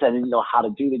nervous. I didn't know how to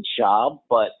do the job,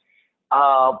 but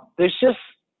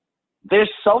there's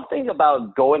something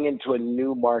about going into a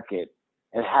new market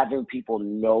and having people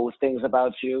know things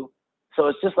about you. So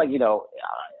it's just I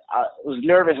was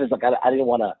nervous. It's I didn't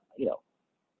want to,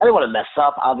 I didn't want to mess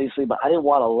up, obviously, but I didn't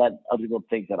want to let other people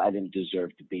think that I didn't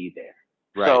deserve to be there.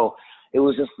 Right. So it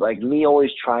was just me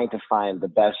always trying to find the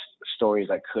best stories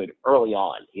I could early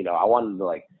on. I wanted to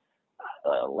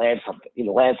land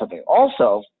something.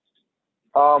 Also,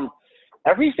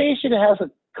 every station has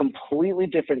a completely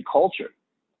different culture,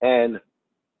 and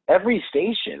every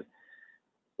station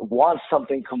wants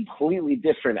something completely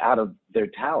different out of their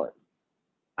talent.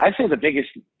 I'd say the biggest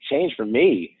change for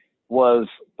me was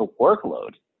the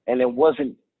workload, and it was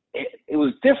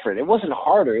different. It wasn't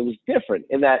harder. It was different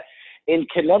in that in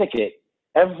Connecticut,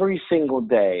 every single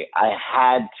day I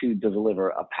had to deliver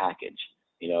a package.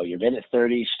 Your minute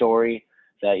 30 story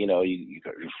that, you know, you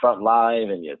front live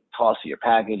and you toss your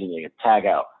package and you tag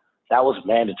out. That was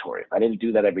mandatory. If I didn't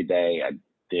do that every day,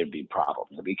 there'd be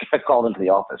problems. I'd be called into the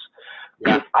office.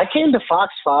 Yeah. I came to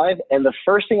Fox 5, and the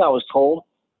first thing I was told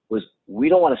was, we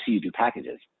don't want to see you do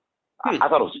packages. I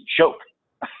thought it was a joke.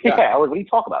 Yeah. I was, what are you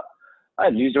talking about?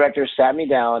 A news director sat me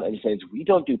down and he says, we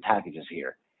don't do packages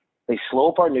here. They slow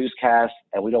up our newscast,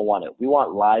 and we don't want it. We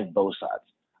want live both sides.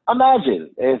 Imagine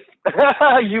if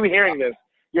you hearing this,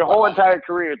 your whole entire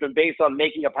career has been based on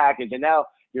making a package, and now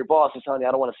your boss is telling you,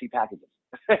 I don't want to see packages.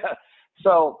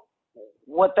 So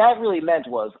what that really meant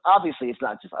was, obviously, it's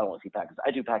not just I don't want to see packages.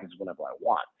 I do packages whenever I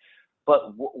want.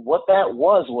 But what that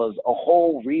was a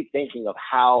whole rethinking of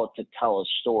how to tell a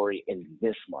story in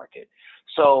this market.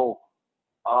 So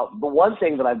the one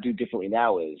thing that I do differently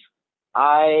now is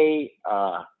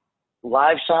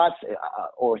live shots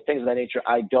or things of that nature.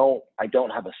 I don't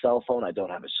have a cell phone. I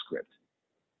don't have a script.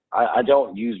 I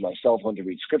don't use my cell phone to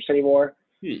read scripts anymore.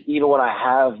 Even when I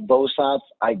have bow shots,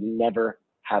 I never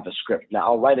have a script. Now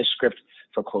I'll write a script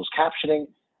for closed captioning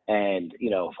and, you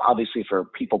know, obviously for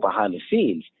people behind the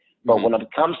scenes. But when it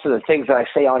comes to the things that I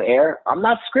say on air, I'm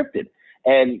not scripted.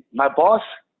 And my boss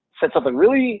said something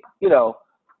really, you know,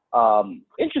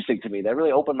 interesting to me that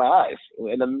really opened my eyes.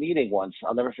 In a meeting once,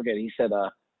 I'll never forget, he said,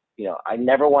 you know, I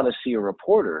never want to see a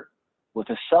reporter with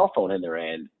a cell phone in their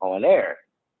hand on air.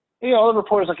 You know, the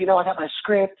reporter's like, you know, I got my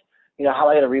script, you know, how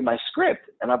I got to read my script.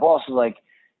 And my boss is like,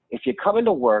 if you come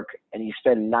into work and you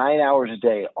spend 9 hours a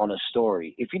day on a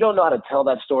story, if you don't know how to tell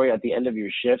that story at the end of your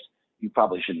shift, you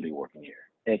probably shouldn't be working here.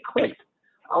 And it clicked.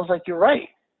 I was like, you're right.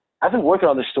 I've been working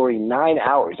on this story 9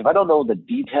 hours. If I don't know the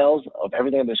details of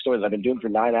everything in this story that I've been doing for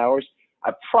 9 hours,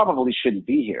 I probably shouldn't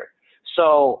be here.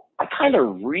 So I kind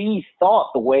of rethought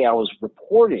the way I was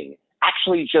reporting,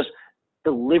 actually just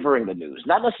delivering the news,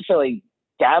 not necessarily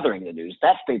gathering the news.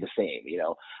 That stayed the same, you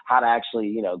know, how to actually,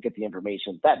 you know, get the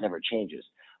information, that never changes.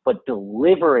 But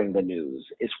delivering the news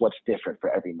is what's different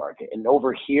for every market. And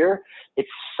over here, it's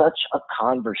such a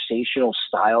conversational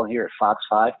style here at Fox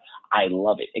 5. I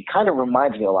love it. It kind of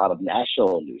reminds me a lot of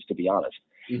national news, to be honest.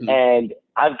 And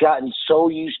I've gotten so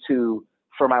used to,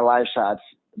 for my live shots,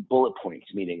 bullet points,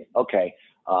 meaning, okay,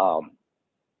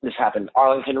 this happened,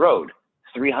 Arlington Road,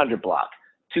 300 block,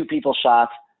 2 people shot,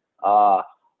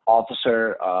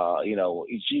 officer, you know,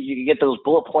 you get those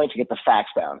bullet points, you get the facts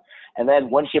down. And then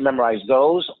once you memorize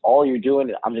those, all you're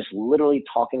doing, I'm just literally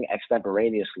talking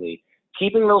extemporaneously,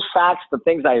 keeping those facts, the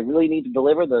things I really need to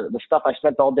deliver, the stuff I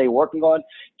spent all day working on,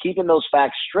 keeping those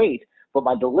facts straight. But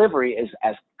my delivery is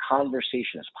as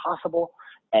conversation as possible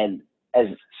and as,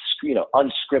 you know,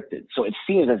 unscripted. So it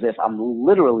seems as if I'm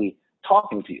literally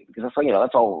talking to you, because that's, you know,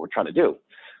 that's all we're trying to do.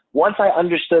 Once I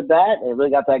understood that and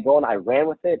really got that going, I ran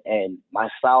with it, and my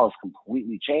style has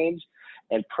completely changed.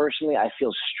 And personally, I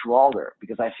feel stronger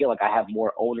because I feel like I have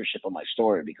more ownership of my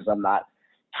story because I'm not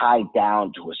tied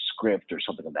down to a script or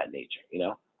something of that nature, you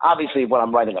know? Obviously, when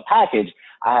I'm writing a package,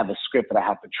 I have a script that I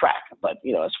have to track. But,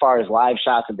 you know, as far as live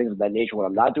shots and things of that nature, when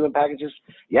I'm not doing packages,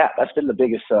 yeah, that's been the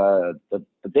biggest the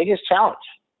biggest challenge,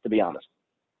 to be honest.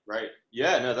 Right.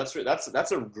 Yeah, no, that's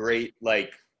a great,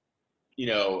 like, you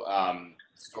know,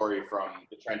 story from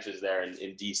the trenches there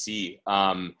in DC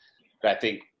that I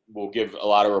think will give a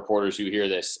lot of reporters who hear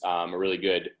this a really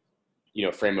good, you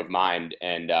know, frame of mind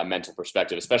and mental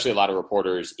perspective, especially a lot of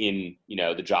reporters in, you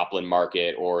know, the Joplin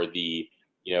market or the,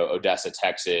 you know, Odessa,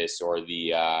 Texas, or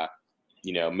the,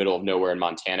 you know, middle of nowhere in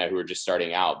Montana who are just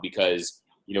starting out, because,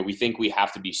 you know, we think we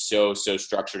have to be so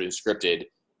structured and scripted.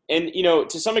 And, you know,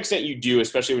 to some extent you do,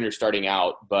 especially when you're starting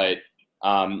out, but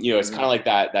you know, it's kind of like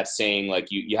that saying, like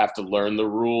you have to learn the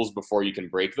rules before you can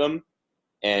break them.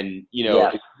 And, you know,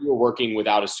 if you were working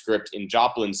without a script in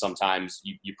Joplin, sometimes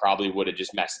you probably would have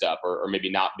just messed up or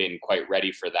maybe not been quite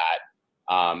ready for that.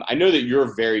 I know that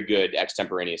you're very good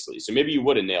extemporaneously, so maybe you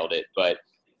would have nailed it, but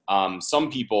some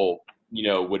people, you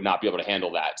know, would not be able to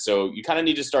handle that. So you kind of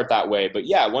need to start that way. But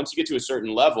yeah, once you get to a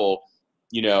certain level,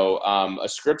 you know, a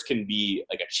script can be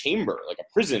like a chamber, like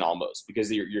a prison almost,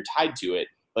 because you're tied to it.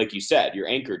 Like you said, you're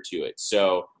anchored to it.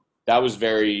 So that was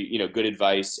very, you know, good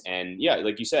advice. And yeah,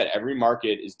 like you said, every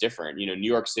market is different. You know,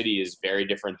 New York City is very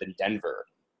different than Denver,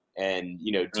 and,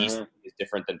 you know, DC is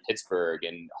different than Pittsburgh,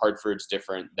 and Hartford's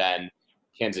different than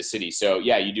Kansas City. So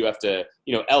yeah, you do have to,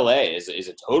 you know, LA is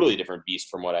a totally different beast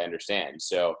from what I understand.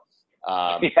 So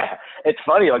yeah, it's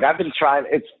funny. Like I've been trying,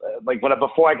 it's like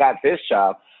before I got this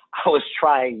job, I was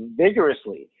trying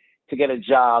vigorously to get a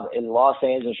job in Los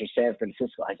Angeles or San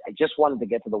Francisco. I just wanted to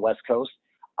get to the West Coast.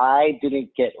 I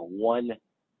didn't get one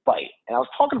bite. And I was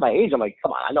talking to my agent. I'm like,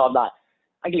 come on, I know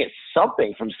I can get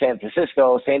something from San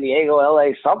Francisco, San Diego,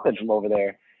 LA, something from over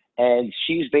there. And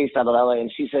she's based out of LA,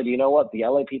 and she said, you know what? The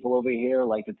LA people over here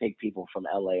like to take people from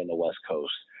LA and the West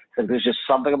Coast. Because there's just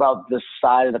something about this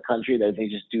side of the country that they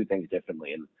just do things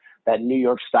differently. And that New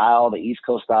York style, the East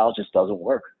Coast style just doesn't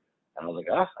work. And I was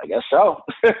like, I guess so.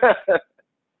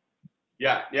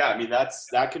 Yeah. I mean,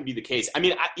 that could be the case. I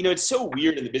mean, it's so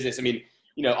weird in the business. I mean,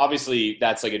 obviously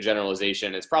that's like a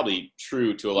generalization. It's probably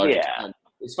true to a large extent.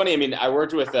 It's funny. I mean, I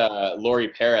worked with Lori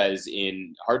Perez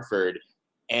in Hartford,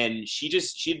 and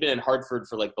she'd been in Hartford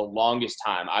for like the longest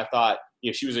time. I thought,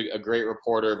 she was a great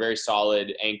reporter, very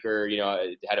solid anchor,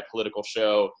 had a political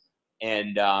show.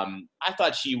 And I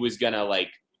thought she was going to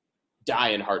like die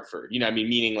in Hartford,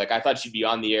 meaning like I thought she'd be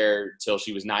on the air till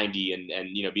she was 90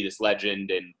 and be this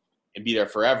legend and be there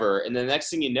forever. And then the next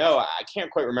thing you know, I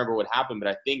can't quite remember what happened, but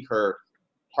I think her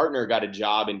partner got a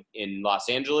job in Los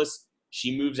Angeles.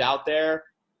 She moves out there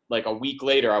like a week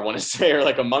later, I want to say, or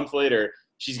like a month later,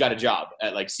 she's got a job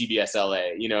at like CBS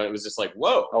LA. It was just like,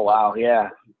 whoa. Oh, wow. Yeah.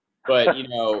 But,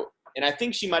 and I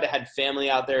think she might have had family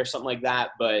out there or something like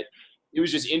that, but it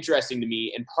was just interesting to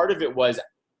me. And part of it was,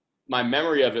 my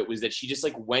memory of it was that she just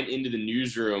like went into the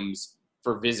newsrooms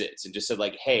for visits and just said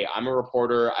like, hey, I'm a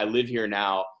reporter. I live here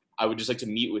now. I would just like to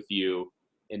meet with you.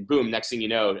 And boom, next thing you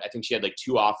know, I think she had like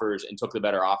 2 offers and took the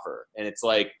better offer. And it's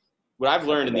like, what I've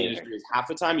learned in the industry is half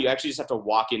the time you actually just have to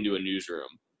walk into a newsroom.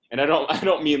 And I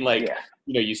don't mean like,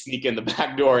 you sneak in the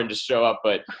back door and just show up,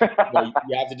 but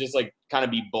you have to just like kind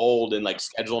of be bold and like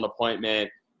schedule an appointment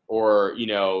or,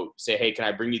 say, hey, can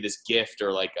I bring you this gift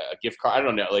or like a gift card? I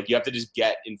don't know. Like you have to just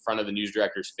get in front of the news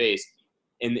director's face.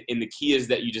 And the key is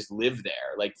that you just live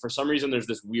there. Like for some reason, there's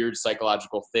this weird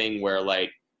psychological thing where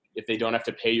like, if they don't have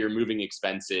to pay your moving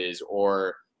expenses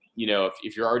or,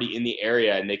 if you're already in the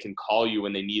area and they can call you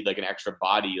when they need like an extra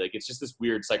body, like it's just this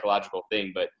weird psychological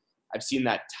thing. But I've seen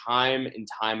that time and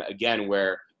time again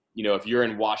where, if you're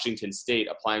in Washington State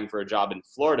applying for a job in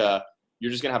Florida,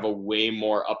 you're just going to have a way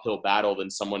more uphill battle than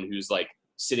someone who's like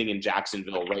sitting in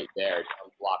Jacksonville right there, down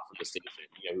the block from the station,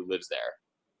 who lives there.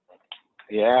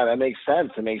 Yeah, that makes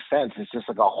sense. It makes sense. It's just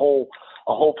like a whole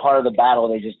part of the battle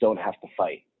they just don't have to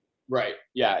fight. Right.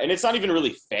 Yeah. And it's not even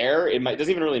really fair. It doesn't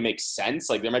even really make sense.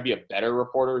 Like there might be a better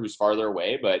reporter who's farther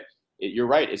away, but you're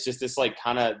right. It's just this like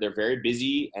they're very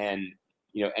busy and,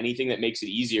 anything that makes it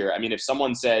easier. I mean, if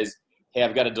someone says, hey,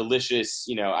 I've got a delicious,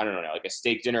 I don't know, like a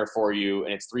steak dinner for you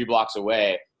and it's 3 blocks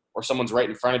away, or someone's right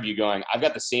in front of you going, I've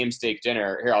got the same steak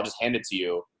dinner here, I'll just hand it to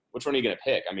you. Which one are you going to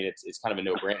pick? I mean, it's kind of a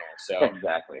no-brainer. So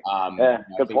exactly.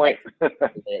 Good point. That's the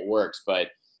way it works, but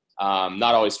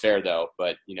not always fair though.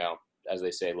 But as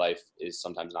they say, life is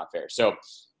sometimes not fair. So,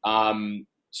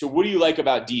 so what do you like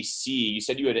about DC? You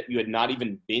said you had not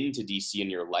even been to DC in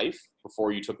your life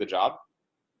before you took the job.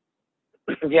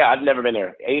 Yeah, I've never been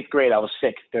there. 8th grade, I was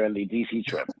sick during the DC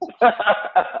trip.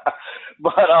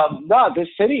 But no, this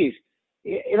city's,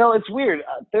 it's weird.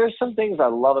 There's some things I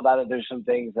love about it. There's some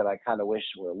things that I kind of wish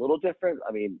were a little different.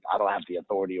 I mean, I don't have the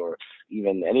authority or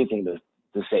even anything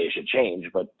to say it should change,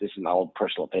 but this is my own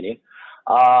personal opinion.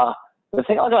 The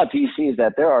thing I like about DC is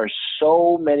that there are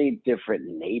so many different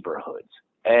neighborhoods.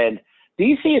 And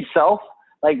DC itself,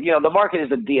 like, the market is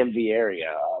the DMV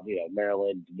area,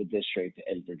 Maryland, the district,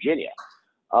 and Virginia.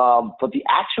 But the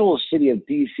actual city of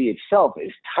DC itself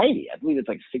is tiny. I believe it's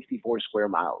like 64 square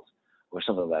miles or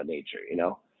something of that nature,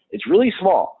 It's really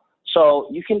small. So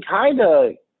you can kind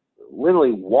of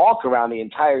literally walk around the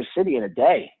entire city in a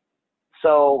day.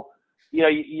 So,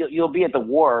 you'll be at the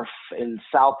wharf in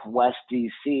Southwest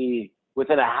DC.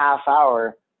 Within a half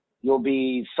hour, you'll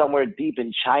be somewhere deep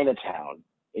in Chinatown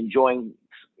enjoying,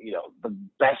 the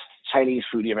best Chinese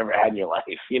food you've ever had in your life,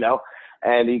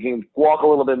 and you can walk a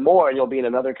little bit more and you'll be in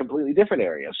another completely different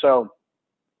area. So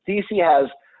DC has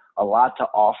a lot to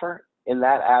offer in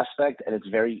that aspect, and it's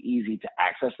very easy to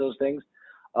access those things.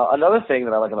 Another thing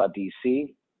that I like about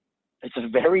DC, it's a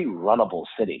very runnable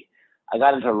city. I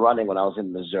got into running when I was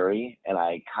in Missouri, and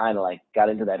I kind of like got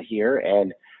into that here.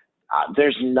 And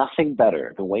there's nothing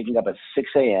better than waking up at 6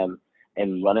 a.m.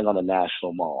 and running on the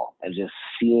National Mall and just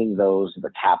seeing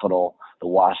the Capitol, the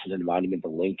Washington Monument, the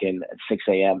Lincoln at 6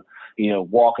 a.m.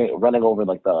 Running over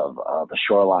like the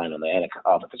shoreline on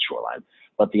the shoreline,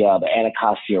 but the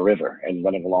Anacostia River and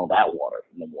running along that water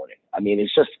in the morning. I mean,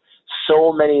 it's just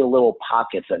so many little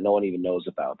pockets that no one even knows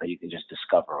about that you can just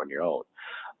discover on your own.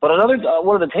 But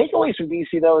one of the takeaways from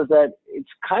DC though is that it's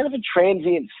kind of a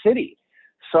transient city.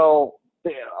 So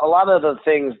a lot of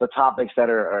the topics that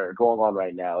are going on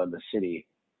right now in the city,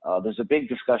 there's a big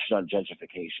discussion on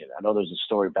gentrification. I know there's a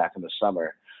story back in the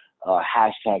summer,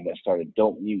 hashtag that started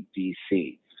Don't Mute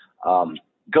DC.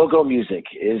 Go-go music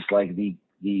is like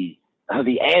the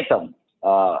anthem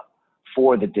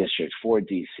for the district, for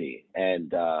DC.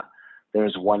 And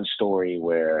there's one story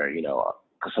where,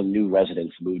 some new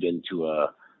residents moved into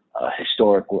a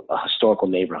historical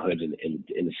neighborhood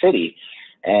in the city.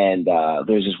 And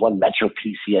there's this one Metro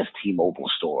PCS T-Mobile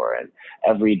store. And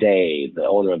every day the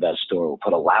owner of that store will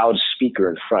put a loudspeaker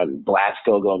in front and blast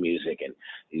go-go music. And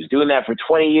he was doing that for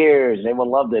 20 years and everyone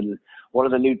loved it. And one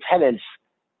of the new tenants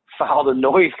filed a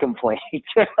noise complaint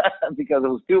because it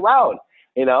was too loud,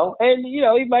 and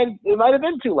it might have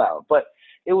been too loud, but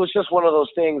it was just one of those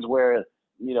things where,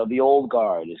 the old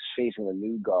guard is facing the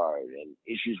new guard and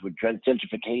issues with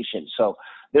gentrification. So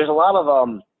there's a lot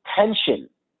of tension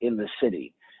in the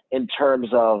city in terms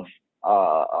of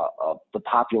the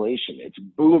population. It's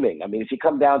booming. I mean, if you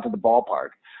come down to the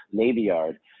ballpark, Navy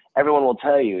Yard, everyone will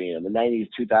tell you, in the 90s,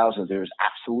 2000s, there was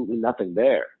absolutely nothing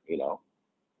there.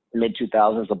 Mid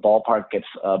 2000s, the ballpark gets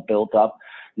built up.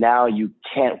 Now you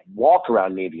can't walk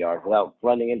around Navy Yard without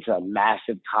running into a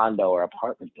massive condo or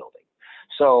apartment building.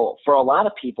 So for a lot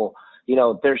of people,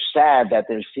 they're sad that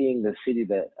they're seeing the city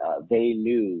that they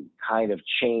knew kind of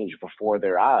change before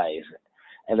their eyes.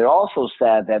 And they're also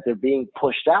sad that they're being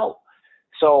pushed out.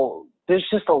 So there's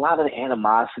just a lot of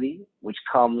animosity, which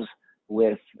comes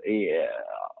with a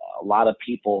lot of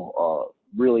people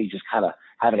really just kind of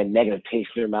having a negative taste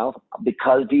in their mouth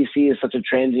because DC is such a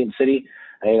transient city.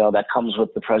 That comes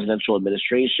with the presidential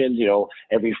administrations.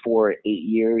 Every 4 or 8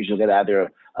 years, you'll get either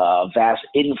a vast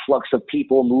influx of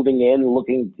people moving in,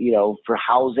 looking, for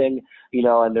housing,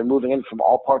 and they're moving in from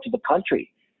all parts of the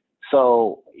country.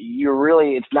 So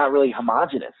it's not really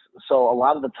homogenous. So a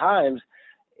lot of the times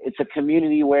it's a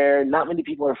community where not many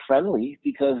people are friendly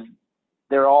because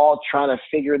they're all trying to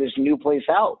figure this new place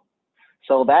out.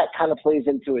 So that kind of plays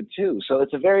into it too. So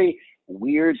it's a very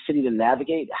weird city to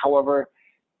navigate. However,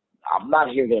 I'm not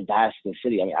here to bash the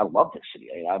city. I mean, I love this city.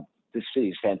 This city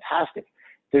is fantastic.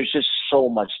 There's just so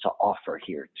much to offer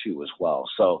here too as well.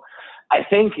 So I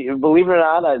think, believe it or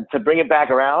not, to bring it back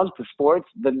around to sports,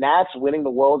 the Nats winning the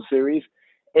World Series,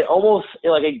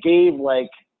 it gave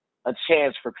a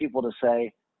chance for people to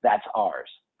say, that's ours.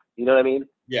 You know what I mean?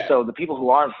 Yeah. So the people who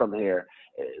aren't from here,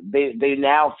 they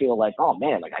now feel like, oh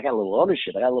man, I got a little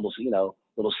ownership. I got a little,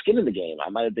 little skin in the game. I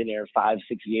might have been here 5-6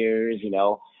 years,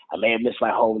 I may have missed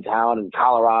my hometown in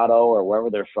Colorado or wherever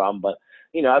they're from, but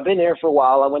I've been here for a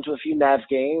while. I went to a few Nats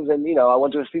games and, I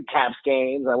went to a few Caps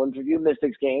games. I went to a few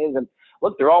Mystics games and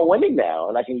look, they're all winning now.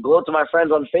 And I can gloat to my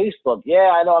friends on Facebook.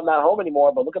 Yeah, I know I'm not home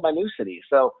anymore, but look at my new city.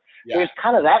 So there's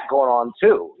kind of that going on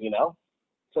too,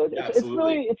 So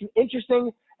it's an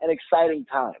interesting and exciting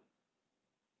time.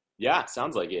 Yeah,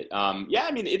 sounds like it.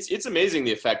 It's amazing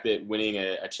the effect that winning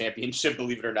a championship,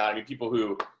 believe it or not. I mean, people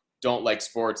who don't like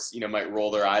sports, might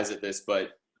roll their eyes at this,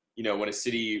 but when a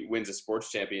city wins a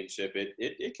sports championship,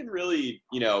 it can really,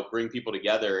 bring people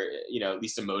together, at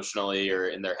least emotionally or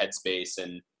in their headspace.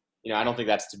 And, I don't think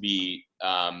that's to be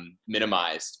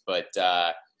minimized, but,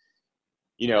 I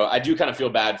do kind of feel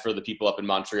bad for the people up in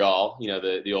Montreal,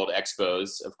 the old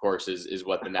Expos, of course, is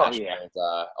what the Nationals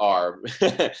are.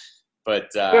 But,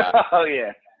 oh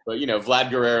yeah. But,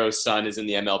 Vlad Guerrero's son is in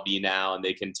the MLB now and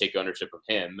they can take ownership of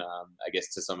him, I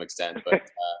guess to some extent, but,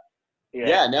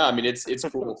 it's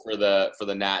cool for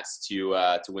the Nats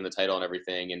to win the title and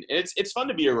everything. And it's fun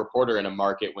to be a reporter in a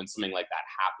market when something like that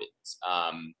happens.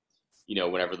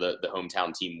 Whenever the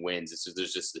hometown team wins,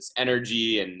 there's just this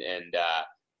energy and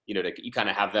you kind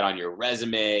of have that on your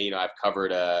resume. I've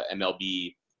covered a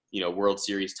MLB, World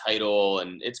Series title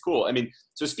and it's cool. I mean,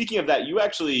 so speaking of that, you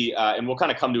actually, and we'll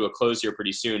kind of come to a close here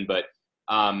pretty soon, but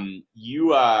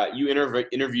you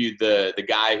interviewed the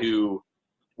guy who,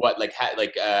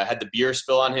 had the beer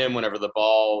spill on him whenever the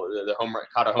ball, the home run,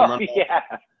 caught a home run. Yeah.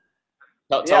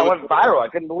 It went viral. I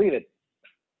couldn't believe it.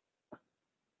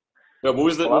 No, what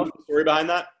was the story behind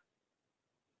that?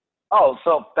 Oh,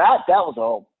 so that was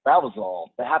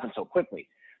all. That happened so quickly.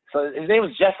 So his name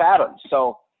was Jeff Adams.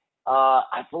 So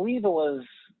I believe it was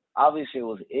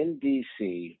in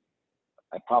DC.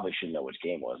 I probably should know which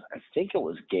game it was. I think it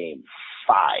was game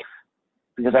 5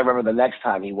 because I remember the next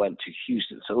time he went to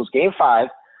Houston. So it was game 5.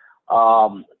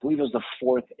 I believe it was the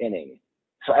 4th inning.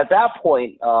 So at that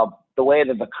point, the way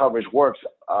that the coverage works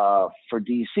for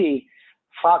DC,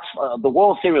 Fox, the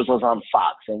World Series was on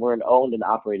Fox, and we're an owned and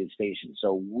operated station.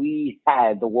 So we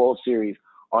had the World Series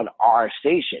on our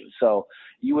station. So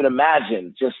you would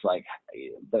imagine just like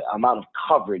the amount of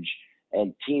coverage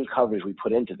and team coverage we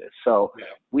put into this. So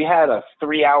we had a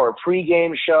 3-hour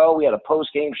pregame show. We had a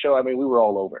postgame show. I mean, we were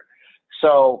all over.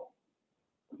 So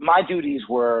my duties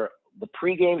were the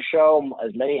pregame show,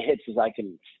 as many hits as I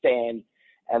can stand,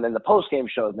 and then the postgame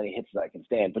show, as many hits as I can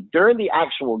stand. But during the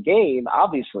actual game,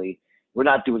 obviously, we're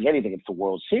not doing anything. It's the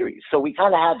World Series. So we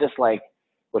kind of had this like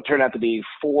what turned out to be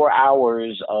 4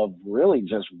 hours of really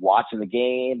just watching the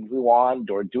game we wanted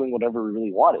or doing whatever we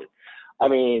really wanted. I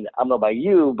mean, I don't know about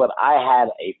you, but I had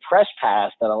a press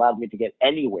pass that allowed me to get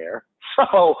anywhere.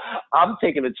 So I'm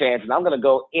taking a chance, and I'm going to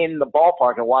go in the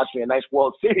ballpark and watch me a nice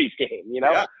World Series game, you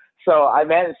know? Yeah. So I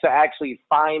managed to actually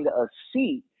find a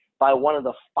seat by one of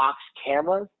the Fox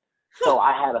cameras. So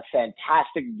I had a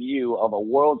fantastic view of a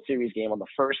World Series game on the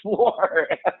first floor.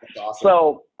 That's awesome.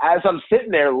 So as I'm sitting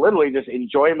there literally just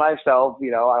enjoying myself,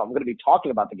 you know, I'm going to be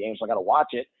talking about the game, so I got to watch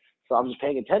it. So I'm just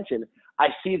paying attention. I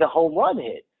see the home run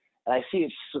hit. And I see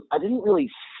it. I didn't really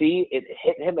see it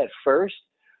hit him at first.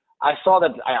 I saw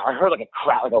that. I heard like a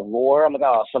crowd, like a roar. I'm like,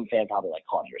 oh, some fan probably like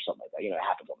caught it or something like that. You know, it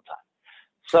happens all the time.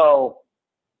 So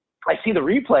I see the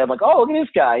replay. I'm like, oh, look at this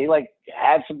guy. He like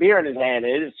had some beer in his hand.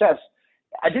 And it's just,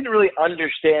 I didn't really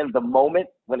understand the moment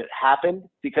when it happened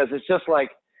because it's just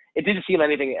like, it didn't seem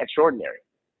anything extraordinary.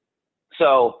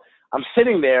 So I'm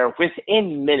sitting there.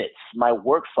 Within minutes, my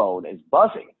work phone is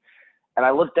buzzing. And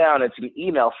I look down, it's an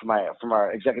email from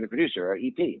our executive producer, our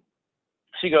EP.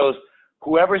 She goes,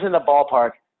 whoever's in the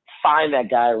ballpark, find that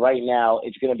guy right now.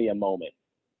 It's going to be a moment.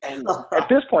 And at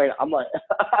this point, I'm like,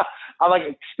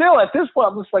 still at this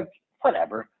point, I'm just like,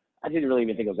 whatever. I didn't really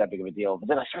even think it was that big of a deal. But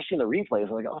then I started seeing the replays.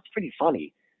 I'm like, oh, it's pretty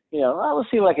funny. You know,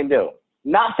 let's see what I can do.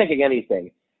 Not thinking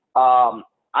anything.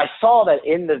 I saw that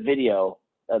in the video,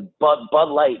 Bud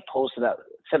Light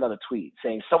sent out a tweet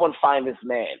saying, someone find this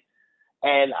man.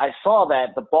 And I saw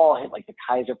that the ball hit like the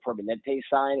Kaiser Permanente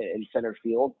sign in center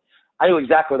field. I knew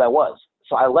exactly where that was.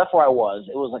 So I left where I was.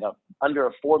 It was like under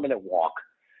a 4-minute walk.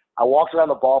 I walked around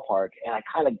the ballpark and I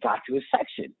kind of got to his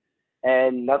section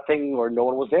and nothing or no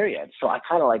one was there yet. So I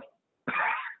kind of like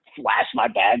flashed my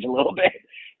badge a little bit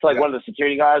to like one of the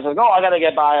security guards. Like, oh, I got to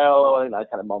get by. And I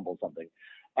kind of mumbled something.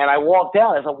 And I walked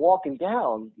down. As I'm walking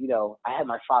down, you know, I had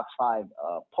my Fox 5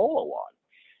 polo on.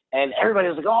 And everybody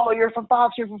was like, oh, you're from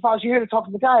Fox, you're here to talk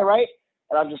to the guy, right?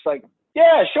 And I'm just like,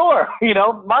 yeah, sure. You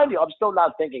know, mind you, I'm still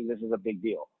not thinking this is a big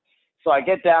deal. So I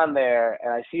get down there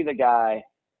and I see the guy.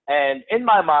 And in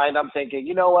my mind, I'm thinking,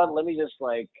 you know what, let me just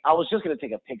like, I was just going to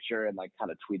take a picture and like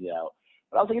kind of tweet it out.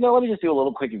 But I was like, you know, let me just do a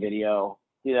little quick video.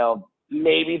 You know,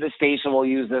 maybe the station will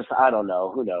use this. I don't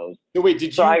know. Who knows? So wait,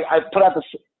 I put out the.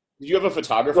 Did you have a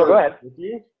photographer go ahead. with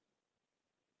you?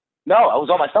 No, I was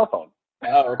on my cell phone.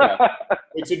 Oh, okay.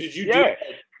 Wait, so did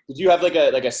you have like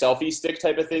a selfie stick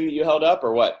type of thing that you held up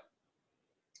or what?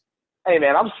 Hey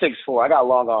man, I'm 6'4". I got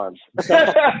long arms.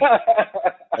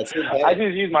 I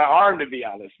just used my arm to be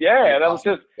honest. Yeah, that was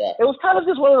just it was kind of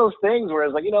just one of those things where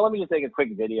it's like, you know, let me just take a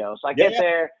quick video. So I get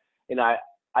there, you know,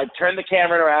 I turn the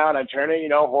camera around, I turn it, you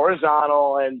know,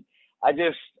 horizontal, and I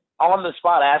just on the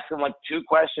spot asked him like 2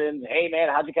 questions. Hey man,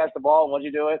 how'd you catch the ball? What'd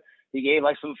you do it? He gave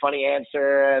like some funny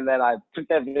answer, and then I took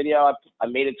that video. I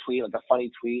made a tweet, like a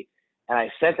funny tweet, and I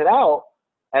sent it out.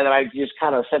 And then I just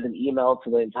kind of sent an email to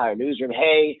the entire newsroom.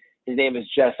 Hey, his name is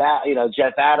Jeff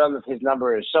Adams. His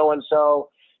number is so and so.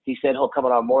 He said he'll come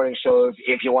on our morning show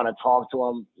if you want to talk to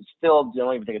him. Still,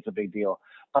 don't even think it's a big deal.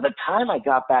 By the time I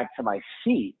got back to my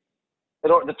seat,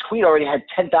 the tweet already had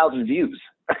 10,000 views.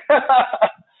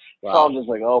 Wow. So I'm just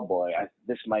like, oh boy,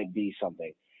 this might be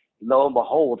something. Lo and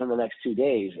behold, in the next 2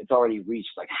 days, it's already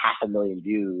reached like 500,000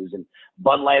 views. And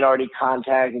Bud Light already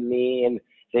contacted me, and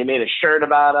they made a shirt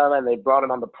about him, and they brought him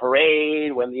on the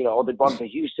parade when, you know, they brought him to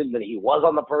Houston, but he was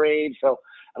on the parade. So,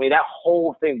 I mean, that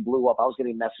whole thing blew up. I was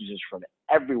getting messages from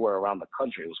everywhere around the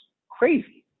country. It was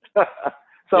crazy.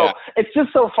 It's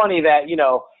just so funny that, you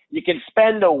know, you can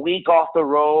spend a week off the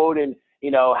road and,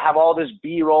 you know, have all this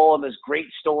B-roll and this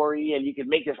great story, and you can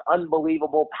make this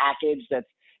unbelievable package that's,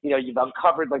 you know, you've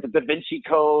uncovered like the Da Vinci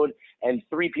Code, and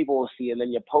 3 people will see, and then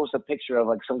you post a picture of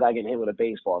like some guy getting hit with a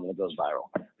baseball, and it goes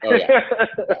viral. Oh yeah,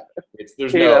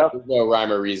 there's no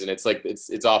rhyme or reason. It's like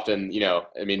it's often, you know,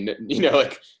 I mean, you know,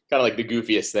 like kind of like the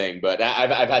goofiest thing. But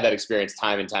I've had that experience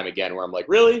time and time again where I'm like,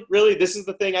 really, this is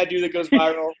the thing I do that goes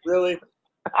viral, really.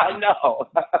 I know.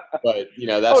 But, you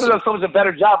know, I would have done so much a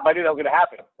better job if I knew that was going to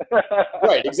happen.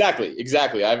 Right. Exactly.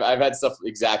 I've had stuff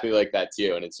exactly like that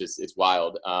too. And it's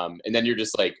wild. And then you're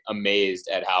just like amazed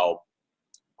at how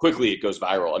quickly it goes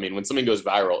viral. I mean, when something goes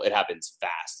viral, it happens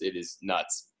fast. It is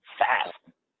nuts. Fast.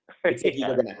 It's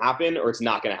either going to happen or it's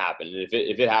not going to happen. And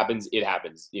if it happens, it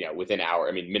happens, you know, within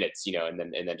minutes, you know, and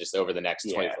then just over the next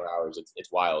 24 hours,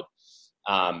 it's wild.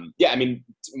 I mean,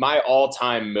 my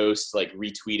all-time most like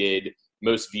retweeted,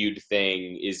 most viewed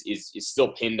thing is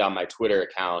still pinned on my Twitter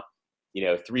account, you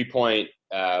know, 3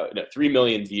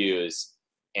 million views.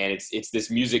 And it's this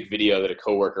music video that a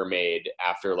coworker made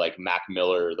after like Mac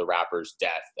Miller, the rapper's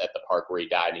death at the park where he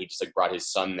died. And he just like brought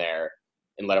his son there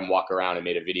and let him walk around and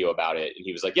made a video about it. And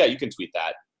he was like, yeah, you can tweet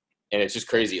that. And it's just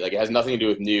crazy. Like, it has nothing to do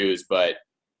with news, but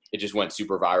it just went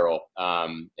super viral.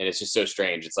 And it's just so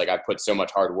strange. It's like, I put so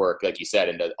much hard work, like you said,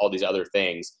 into all these other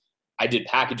things. I did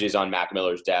packages on Mac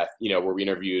Miller's death, where we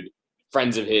interviewed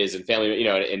friends of his and family,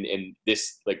 and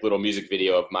this like little music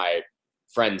video of my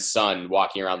friend's son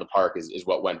walking around the park is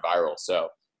what went viral. So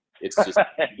it's just,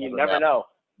 you never know.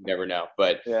 Never know.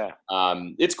 But yeah,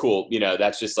 it's cool.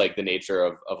 That's just like the nature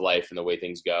of life and the way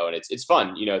things go. And it's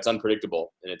fun, it's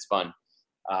unpredictable and it's fun.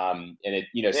 And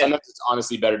it, sometimes it's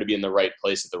honestly better to be in the right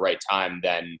place at the right time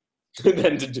than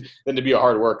to be a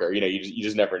hard worker. You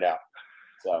just never know.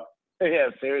 So yeah,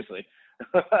 seriously.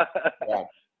 yeah.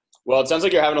 Well, it sounds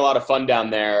like you're having a lot of fun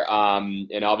down there.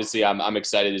 And obviously I'm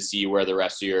excited to see where the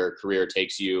rest of your career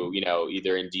takes you,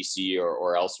 either in DC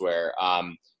or elsewhere.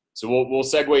 So we'll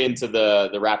segue into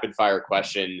the rapid fire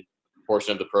question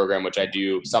portion of the program, which I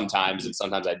do sometimes and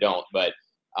sometimes I don't, but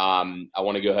I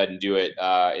want to go ahead and do it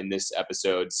in this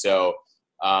episode. So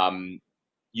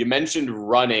you mentioned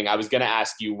running. I was going to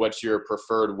ask you, what's your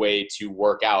preferred way to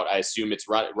work out? I assume it's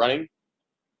running?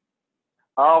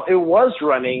 Oh, it was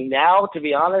running. Now, to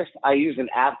be honest, I use an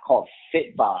app called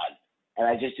Fitbod, and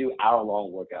I just do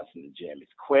hour-long workouts in the gym.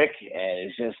 It's quick, and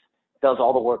it just does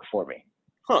all the work for me.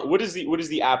 Huh. What is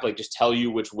the app like? Just tell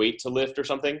you which weight to lift or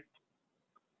something?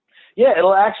 Yeah,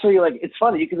 it'll actually, like, it's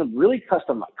funny. You can really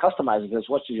customize it as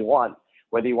much as you want,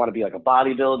 whether you want to be like a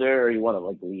bodybuilder or you want to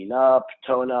like lean up,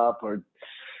 tone up, or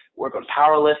work on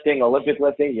powerlifting, Olympic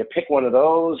lifting. You pick one of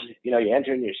those, you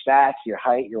enter in your stats, your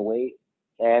height, your weight,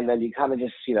 and then you kind of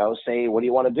just, say, what do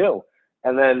you want to do?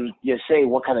 And then you say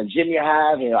what kind of gym you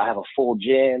have. I have a full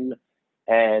gym.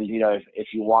 And, if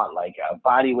you want like a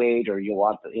body weight or you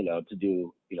want, to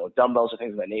do, dumbbells or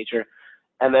things of that nature.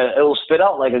 And then it will spit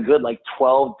out like a good,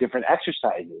 12 different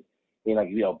exercises,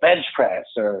 bench press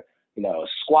or,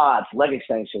 squats, leg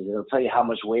extensions. It'll tell you how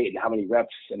much weight and how many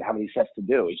reps and how many sets to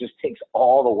do. It just takes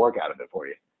all the work out of it for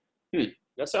you.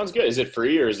 That sounds good. Is it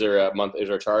free or is there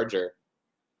a charge or?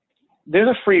 There's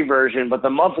a free version, but the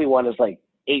monthly one is like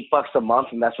 $8 a month,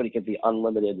 and that's when you get the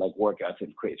unlimited workouts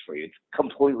it creates for you. It's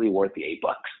completely worth the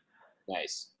 $8.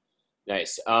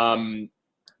 Nice.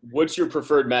 What's your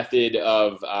preferred method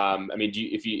of?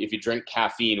 If you drink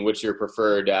caffeine, what's your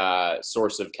preferred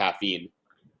source of caffeine?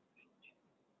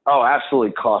 Oh,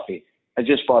 absolutely coffee. I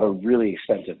just bought a really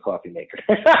expensive coffee maker.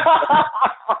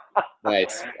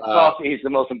 Nice. Coffee is the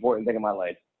most important thing in my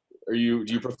life. Do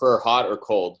you prefer hot or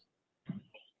cold?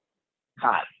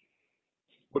 Hot.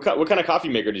 What kind of coffee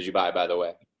maker did you buy, by the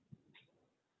way?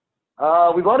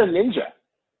 We bought a Ninja.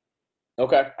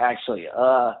 Okay. Actually,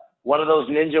 one of those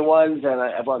Ninja ones, and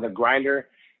I bought a grinder.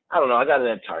 I don't know. I got it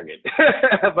at Target,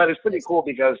 but it's pretty cool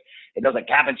because it does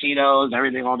cappuccinos,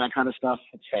 everything, all that kind of stuff.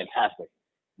 It's fantastic.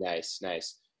 Nice.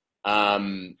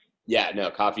 Yeah,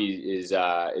 no, coffee is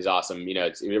awesome.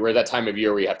 We're at that time of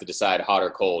year where you have to decide hot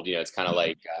or cold. It's kind of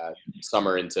like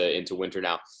summer into winter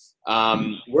now.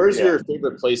 Where's your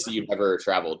favorite place that you've ever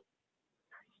traveled?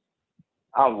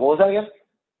 What was that again?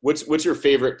 What's your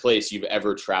favorite place you've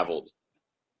ever traveled?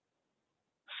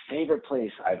 Favorite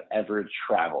place I've ever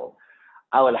traveled?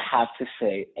 I would have to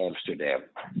say Amsterdam.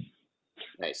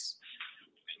 Nice.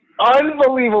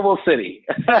 Unbelievable city.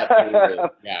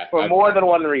 Yeah. For more than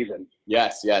one reason.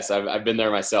 Yes. I've been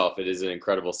there myself. It is an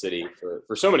incredible city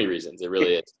for so many reasons. It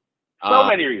really is. So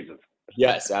many reasons.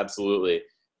 Yes, absolutely.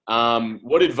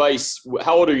 What advice?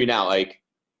 How old are you now? I'm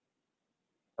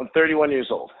 31 years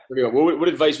old. What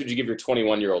advice would you give your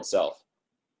 21-year-old self?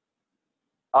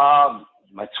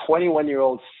 My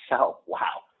 21-year-old self.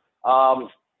 Wow.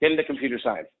 Get into computer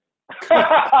science.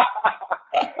 That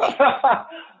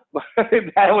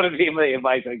wouldn't be the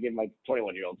advice I'd give my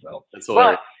 21-year-old self. That's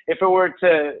hilarious. But if it were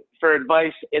for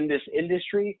advice in this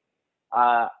industry,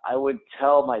 I would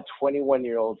tell my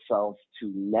 21-year-old self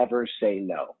to never say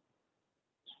no.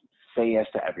 Say yes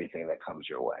to everything that comes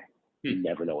your way. You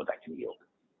never know what that can yield.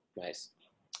 Nice.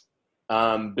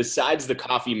 Besides the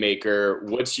coffee maker,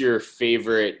 what's your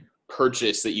favorite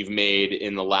purchase that you've made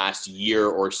in the last year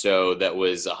or so that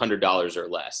was $100 or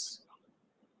less?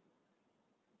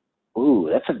 Ooh,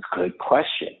 that's a good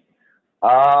question.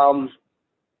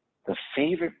 The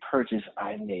favorite purchase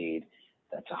I made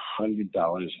that's $100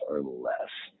 or less.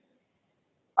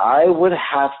 I would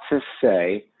have to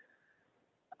say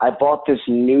I bought this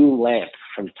new lamp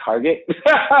from Target.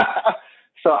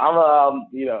 So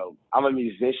I'm a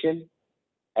musician,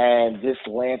 and this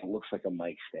lamp looks like a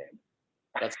mic stand.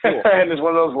 That's cool. And it's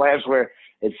one of those lamps where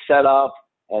it's set up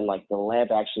and the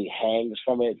lamp actually hangs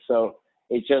from it. So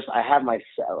I have my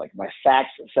sax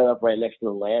set up right next to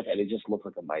the lamp, and it just looks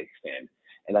like a mic stand.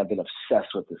 and I've been obsessed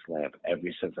with this lamp ever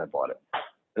since I bought it.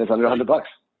 And it's under $100.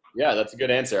 Yeah, that's a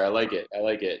good answer. I like it.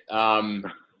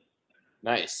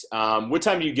 Nice. What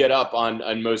time do you get up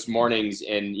on most mornings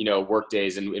and, work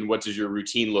days, and what does your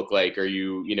routine look like? Are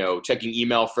you, checking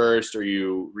email first? Are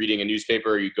you reading a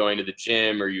newspaper? Are you going to the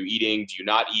gym? Are you eating? Do you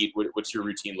not eat? What's your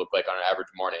routine look like on an average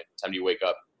morning? What time do you wake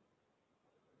up?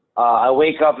 I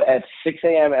wake up at 6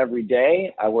 a.m. every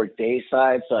day. I work day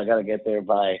side, so I got to get there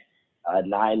by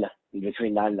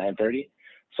between 9 and 9:30.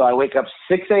 So I wake up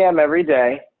 6 a.m. every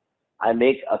day. I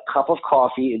make a cup of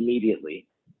coffee immediately.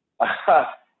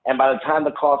 And by the time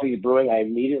the coffee is brewing, I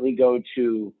immediately go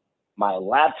to my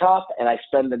laptop and I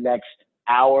spend the next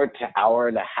hour to hour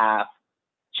and a half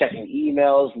checking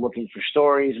emails, looking for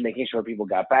stories, making sure people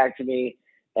got back to me,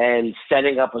 and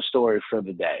setting up a story for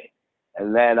the day.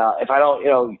 And then if I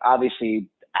don't, obviously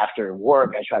after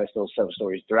work, I try to still set up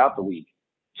stories throughout the week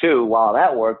too while I'm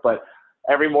at work. But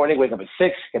every morning, wake up at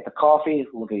 6, get the coffee,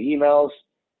 look at emails.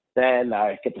 Then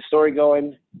I get the story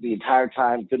going the entire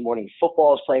time. Good Morning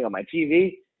Football is playing on my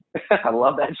TV. I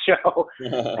love that show.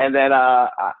 And then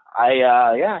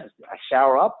I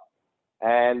shower up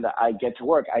and I get to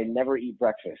work. I never eat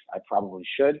breakfast. I probably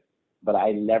should, but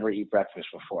I never eat breakfast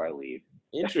before I leave.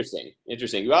 Interesting.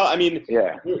 Well, I mean,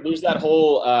 there's that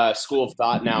whole school of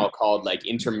thought now called like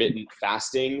intermittent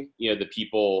fasting, the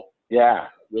people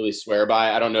really swear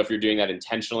by. I don't know if you're doing that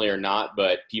intentionally or not,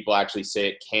 but people actually say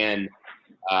it can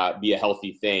be a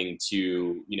healthy thing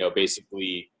to,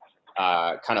 basically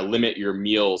kind of limit your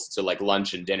meals to like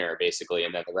lunch and dinner basically.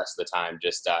 And then the rest of the time,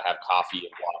 just have coffee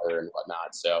and water and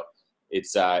whatnot. So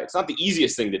it's not the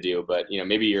easiest thing to do, but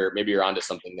maybe you're onto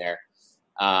something there.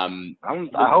 I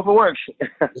hope it works.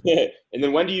 And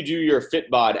then when do you do your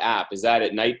Fitbod app? Is that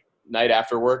at night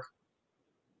after work?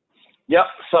 Yep.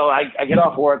 So I get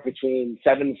off work between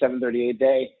 7 and 7:30 a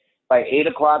day. By 8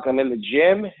 o'clock, I'm in the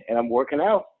gym and I'm working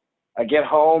out. I get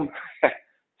home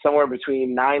somewhere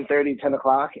between 9:30, 10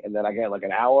 o'clock, and then I get like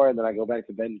an hour, and then I go back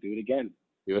to bed and do it again.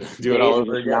 Do it all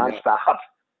over again. Nonstop.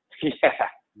 Yeah.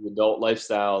 The adult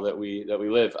lifestyle that we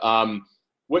live.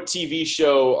 What TV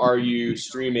show are you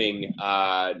streaming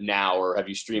now, or have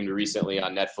you streamed recently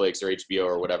on Netflix or HBO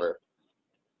or whatever?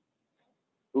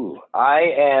 Ooh, I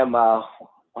am.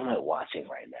 What am I watching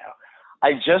right now?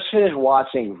 I just finished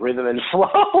watching Rhythm and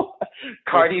Flow,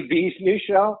 Cardi B's new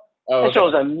show. Oh, that show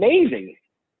is amazing.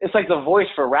 It's like the voice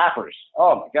for rappers.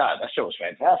 Oh my God, that show was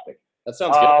fantastic. That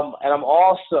sounds good. And I'm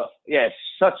also, it's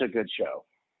such a good show.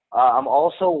 I'm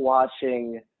also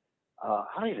watching, I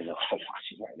don't even know what I'm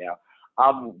watching right now.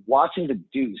 I'm watching The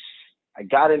Deuce. I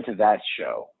got into that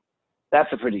show.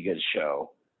 That's a pretty good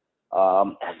show.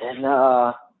 And then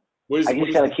I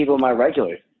just gotta keep it on my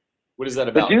regular. What is that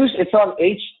about? The Deuce.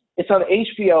 It's on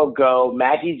HBO Go.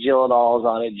 Maggie Gyllenhaal's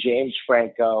on it. James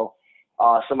Franco,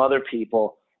 some other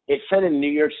people. It's set in New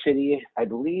York City, I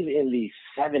believe, in the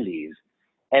 70s,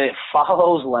 and it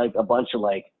follows like a bunch of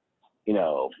like,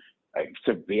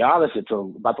 to be honest, it's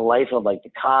about the life of like the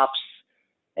cops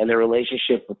and their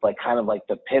relationship with like kind of like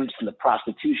the pimps and the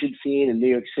prostitution scene in New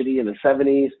York City in the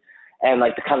 70s, and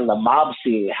like the kind of the mob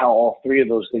scene, how all three of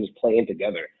those things play in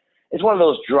together. It's one of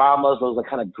those dramas, those like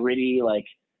kind of gritty, like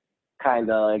kind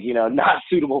of like, not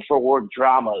suitable for work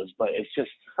dramas, but it's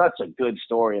just such a good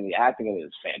story, and the acting in it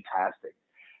is fantastic.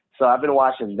 So I've been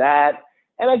watching that,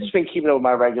 and I've just been keeping up with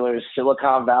my regulars.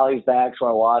 Silicon Valley's back, so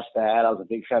I watched that. I was a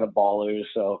big fan of Ballers,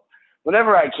 so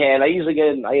whenever I can, I usually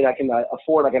I can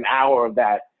afford like an hour of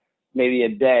that, maybe a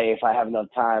day if I have enough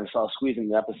time. So I'll squeeze in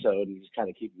an episode and just kind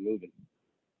of keep it moving.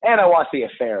 And I watch The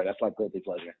Affair. That's my guilty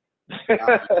pleasure.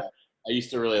 I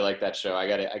used to really like that show. I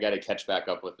gotta catch back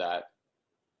up with that.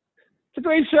 It's a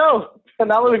great show, and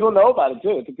not many people know about it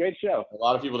too. It's a great show. A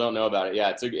lot of people don't know about it.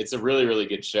 Yeah, it's a really, really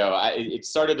good show. It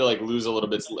started to like lose a little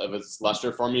bit of its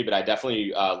luster for me, but I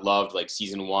definitely loved like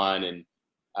season 1, and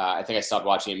I think I stopped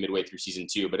watching it midway through season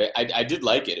 2. But I did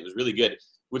like it. It was really good.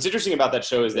 What's interesting about that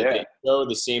show is that they show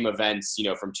the same events,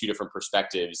 from 2 different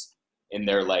perspectives, and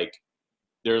they're like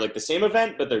the same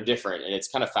event, but they're different, and it's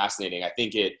kind of fascinating. I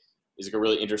think it is like a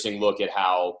really interesting look at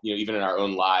how even in our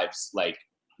own lives, like.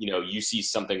 You see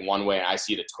something one way and I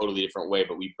see it a totally different way,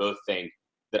 but we both think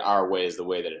that our way is the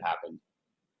way that it happened.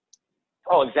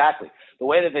 Oh, exactly. The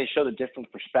way that they show the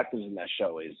different perspectives in that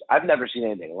show is, I've never seen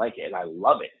anything like it, and I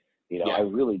love it. I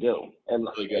really do. And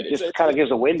really good. It just kind of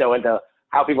gives a window into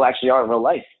how people actually are in real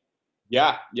life.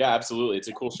 Yeah, absolutely. It's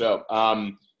a cool show.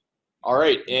 All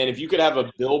right. And if you could have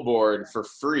a billboard for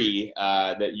free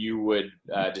that you would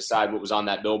decide what was on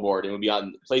that billboard, it would be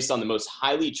placed on the most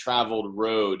highly traveled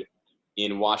road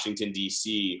in Washington,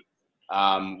 D.C.,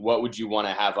 what would you want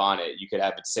to have on it? You could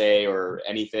have it say or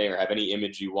anything, or have any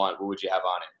image you want. What would you have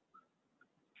on it?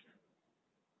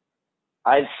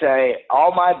 I'd say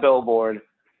on my billboard,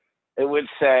 it would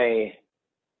say,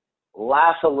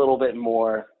 laugh a little bit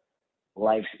more.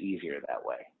 Life's easier that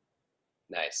way.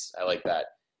 Nice. I like that.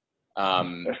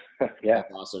 Yeah.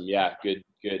 Awesome. Yeah. Good.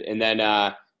 And then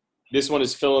this one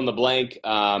is fill in the blank.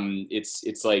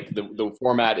 It's like the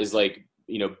format is like,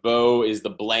 Bo is the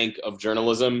blank of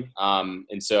journalism.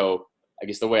 And so I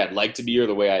guess the way I'd like to be, or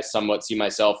the way I somewhat see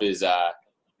myself, is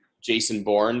Jason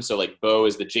Bourne. So like Bo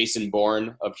is the Jason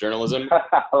Bourne of journalism.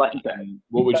 I like that.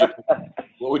 What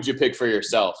would you pick for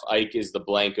yourself? Ike is the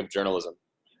blank of journalism.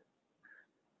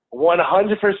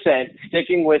 100%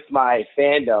 sticking with my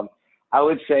fandom. I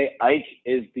would say Ike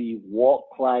is the Walt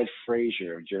Clyde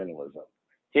Frazier of journalism.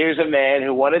 Here's a man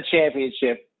who won a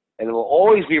championship and will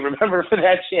always be remembered for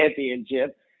that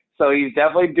championship. So he's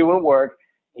definitely doing work.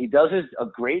 He does a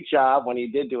great job when he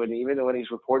did do it, even when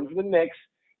he's reporting for the Knicks,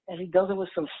 and he does it with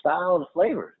some style and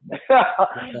flavor.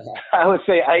 I would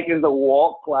say Ike is the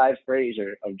Walt Clyde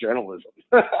Frazier of journalism.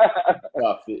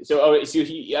 So I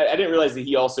didn't realize that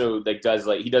he also does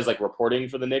reporting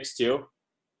for the Knicks too.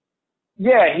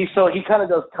 Yeah, he kind of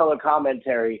does color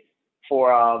commentary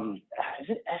for is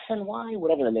it SNY,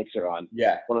 whatever the Knicks are on.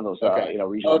 Yeah, one of those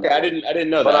regional. Okay, networks. I didn't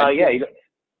know that. But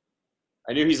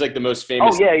I knew he's like the most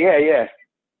famous. Oh yeah.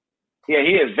 He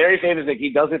is very famous. Like, he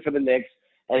does it for the Knicks,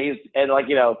 and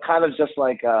kind of just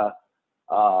like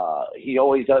he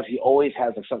always does. He always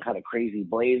has like some kind of crazy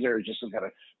blazer, or just some kind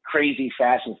of crazy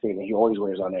fashion statement he always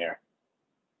wears on air.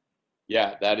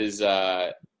 Yeah, that's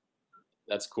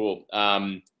cool.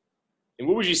 And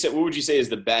what would you say is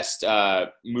the best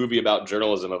movie about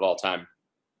journalism of all time?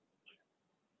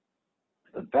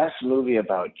 The best movie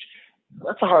about –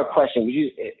 that's a hard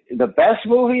question. The best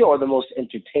movie or the most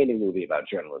entertaining movie about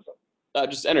journalism?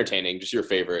 Just entertaining, just your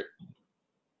favorite.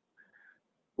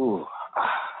 Ooh.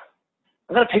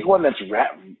 I'm going to pick one that's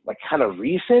kind of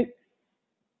recent.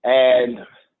 And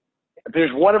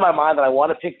there's one in my mind that I want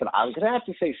to pick, but I'm going to have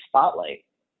to say Spotlight.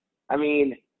 I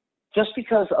mean, just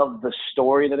because of the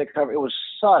story that it covered, it was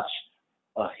such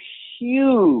a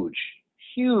huge,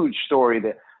 huge story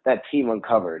that team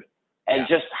uncovered, and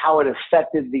just how it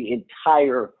affected the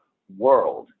entire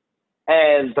world.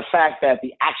 And the fact that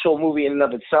the actual movie in and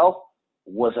of itself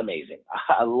was amazing.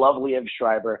 I love Liam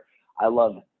Schreiber. I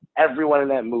love everyone in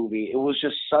that movie. It was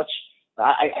just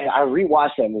I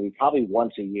rewatch that movie probably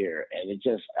once a year, and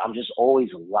I'm just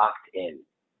always locked in.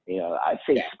 I'd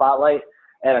say Spotlight.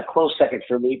 And a close second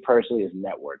for me personally is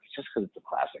Network, just because it's a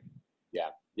classic.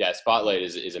 Yeah. Spotlight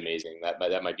is amazing.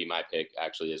 That might be my pick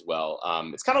actually as well.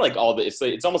 It's kind of like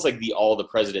it's almost like all the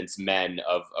President's Men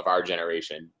of our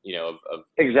generation. Of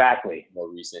exactly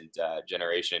more recent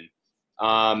generation.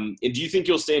 And do you think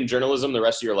you'll stay in journalism the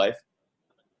rest of your life?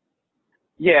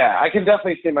 Yeah, I can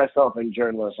definitely see myself in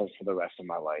journalism for the rest of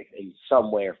my life in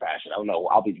some way or fashion. I don't know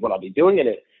what I'll be doing in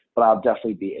it, but I'll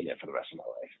definitely be in it for the rest of my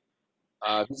life.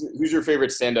 Who's your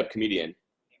favorite stand-up comedian?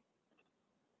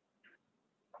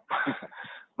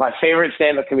 My favorite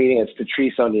stand-up comedian is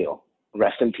Patrice O'Neal.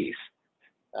 Rest in peace.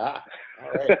 All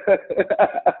right.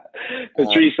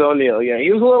 Patrice O'Neal. Yeah,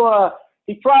 he was a little.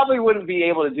 He probably wouldn't be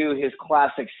able to do his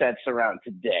classic sets around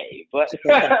today, but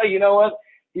you know what?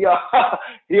 He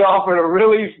offered a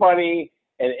really funny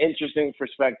and interesting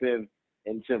perspective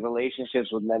into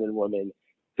relationships with men and women.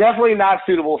 Definitely not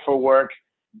suitable for work.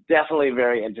 Definitely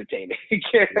very entertaining.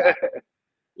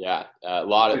 Yeah. A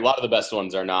lot of the best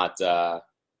ones are not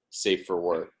safe for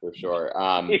work, for sure.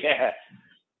 Yeah.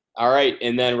 All right,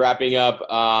 and then wrapping up,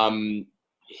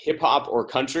 hip hop or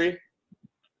country?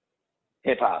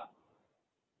 Hip hop.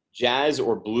 Jazz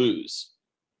or blues?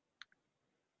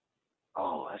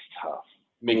 Oh, that's tough.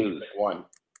 Make it pick one.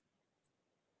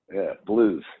 Yeah,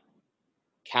 blues.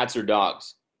 Cats or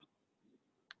dogs?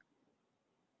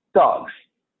 Dogs.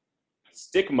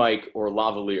 Stick mic or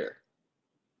lavalier?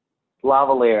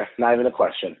 Lavalier, not even a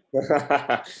question.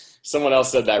 Someone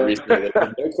else said that recently.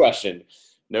 No question.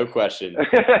 No question.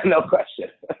 No question.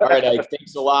 All right, Ike,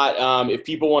 thanks a lot. If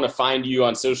people want to find you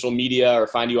on social media or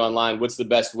find you online, what's the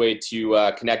best way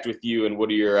to connect with you, and what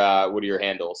are your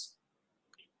handles?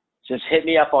 Just hit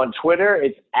me up on Twitter.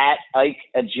 It's at Ike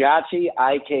Ejiochi,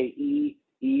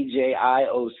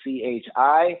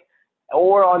 IKEEJIOCHI,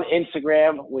 or on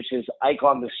Instagram, which is Ike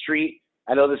on the Street.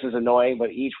 I know this is annoying,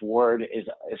 but each word is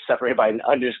separated by an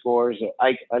underscore. So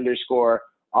Ike _on_the_street.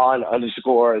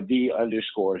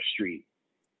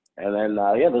 And then, those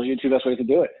are your two best ways to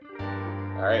do it.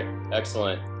 All right.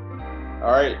 Excellent.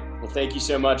 All right. Well, thank you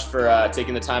so much for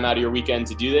taking the time out of your weekend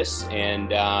to do this.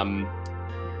 And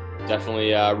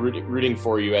definitely rooting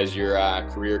for you as your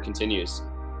career continues.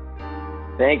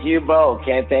 Thank you, Bo.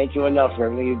 Can't thank you enough for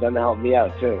everything you've done to help me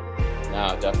out too.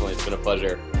 No, definitely. It's been a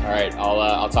pleasure. All right.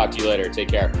 I'll talk to you later. Take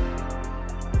care.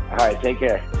 All right. Take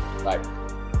care. Bye.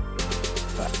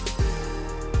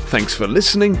 Thanks for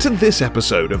listening to this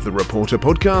episode of the Reporter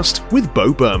Podcast with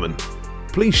Bo Berman.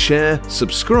 Please share,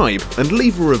 subscribe, and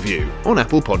leave a review on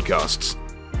Apple Podcasts.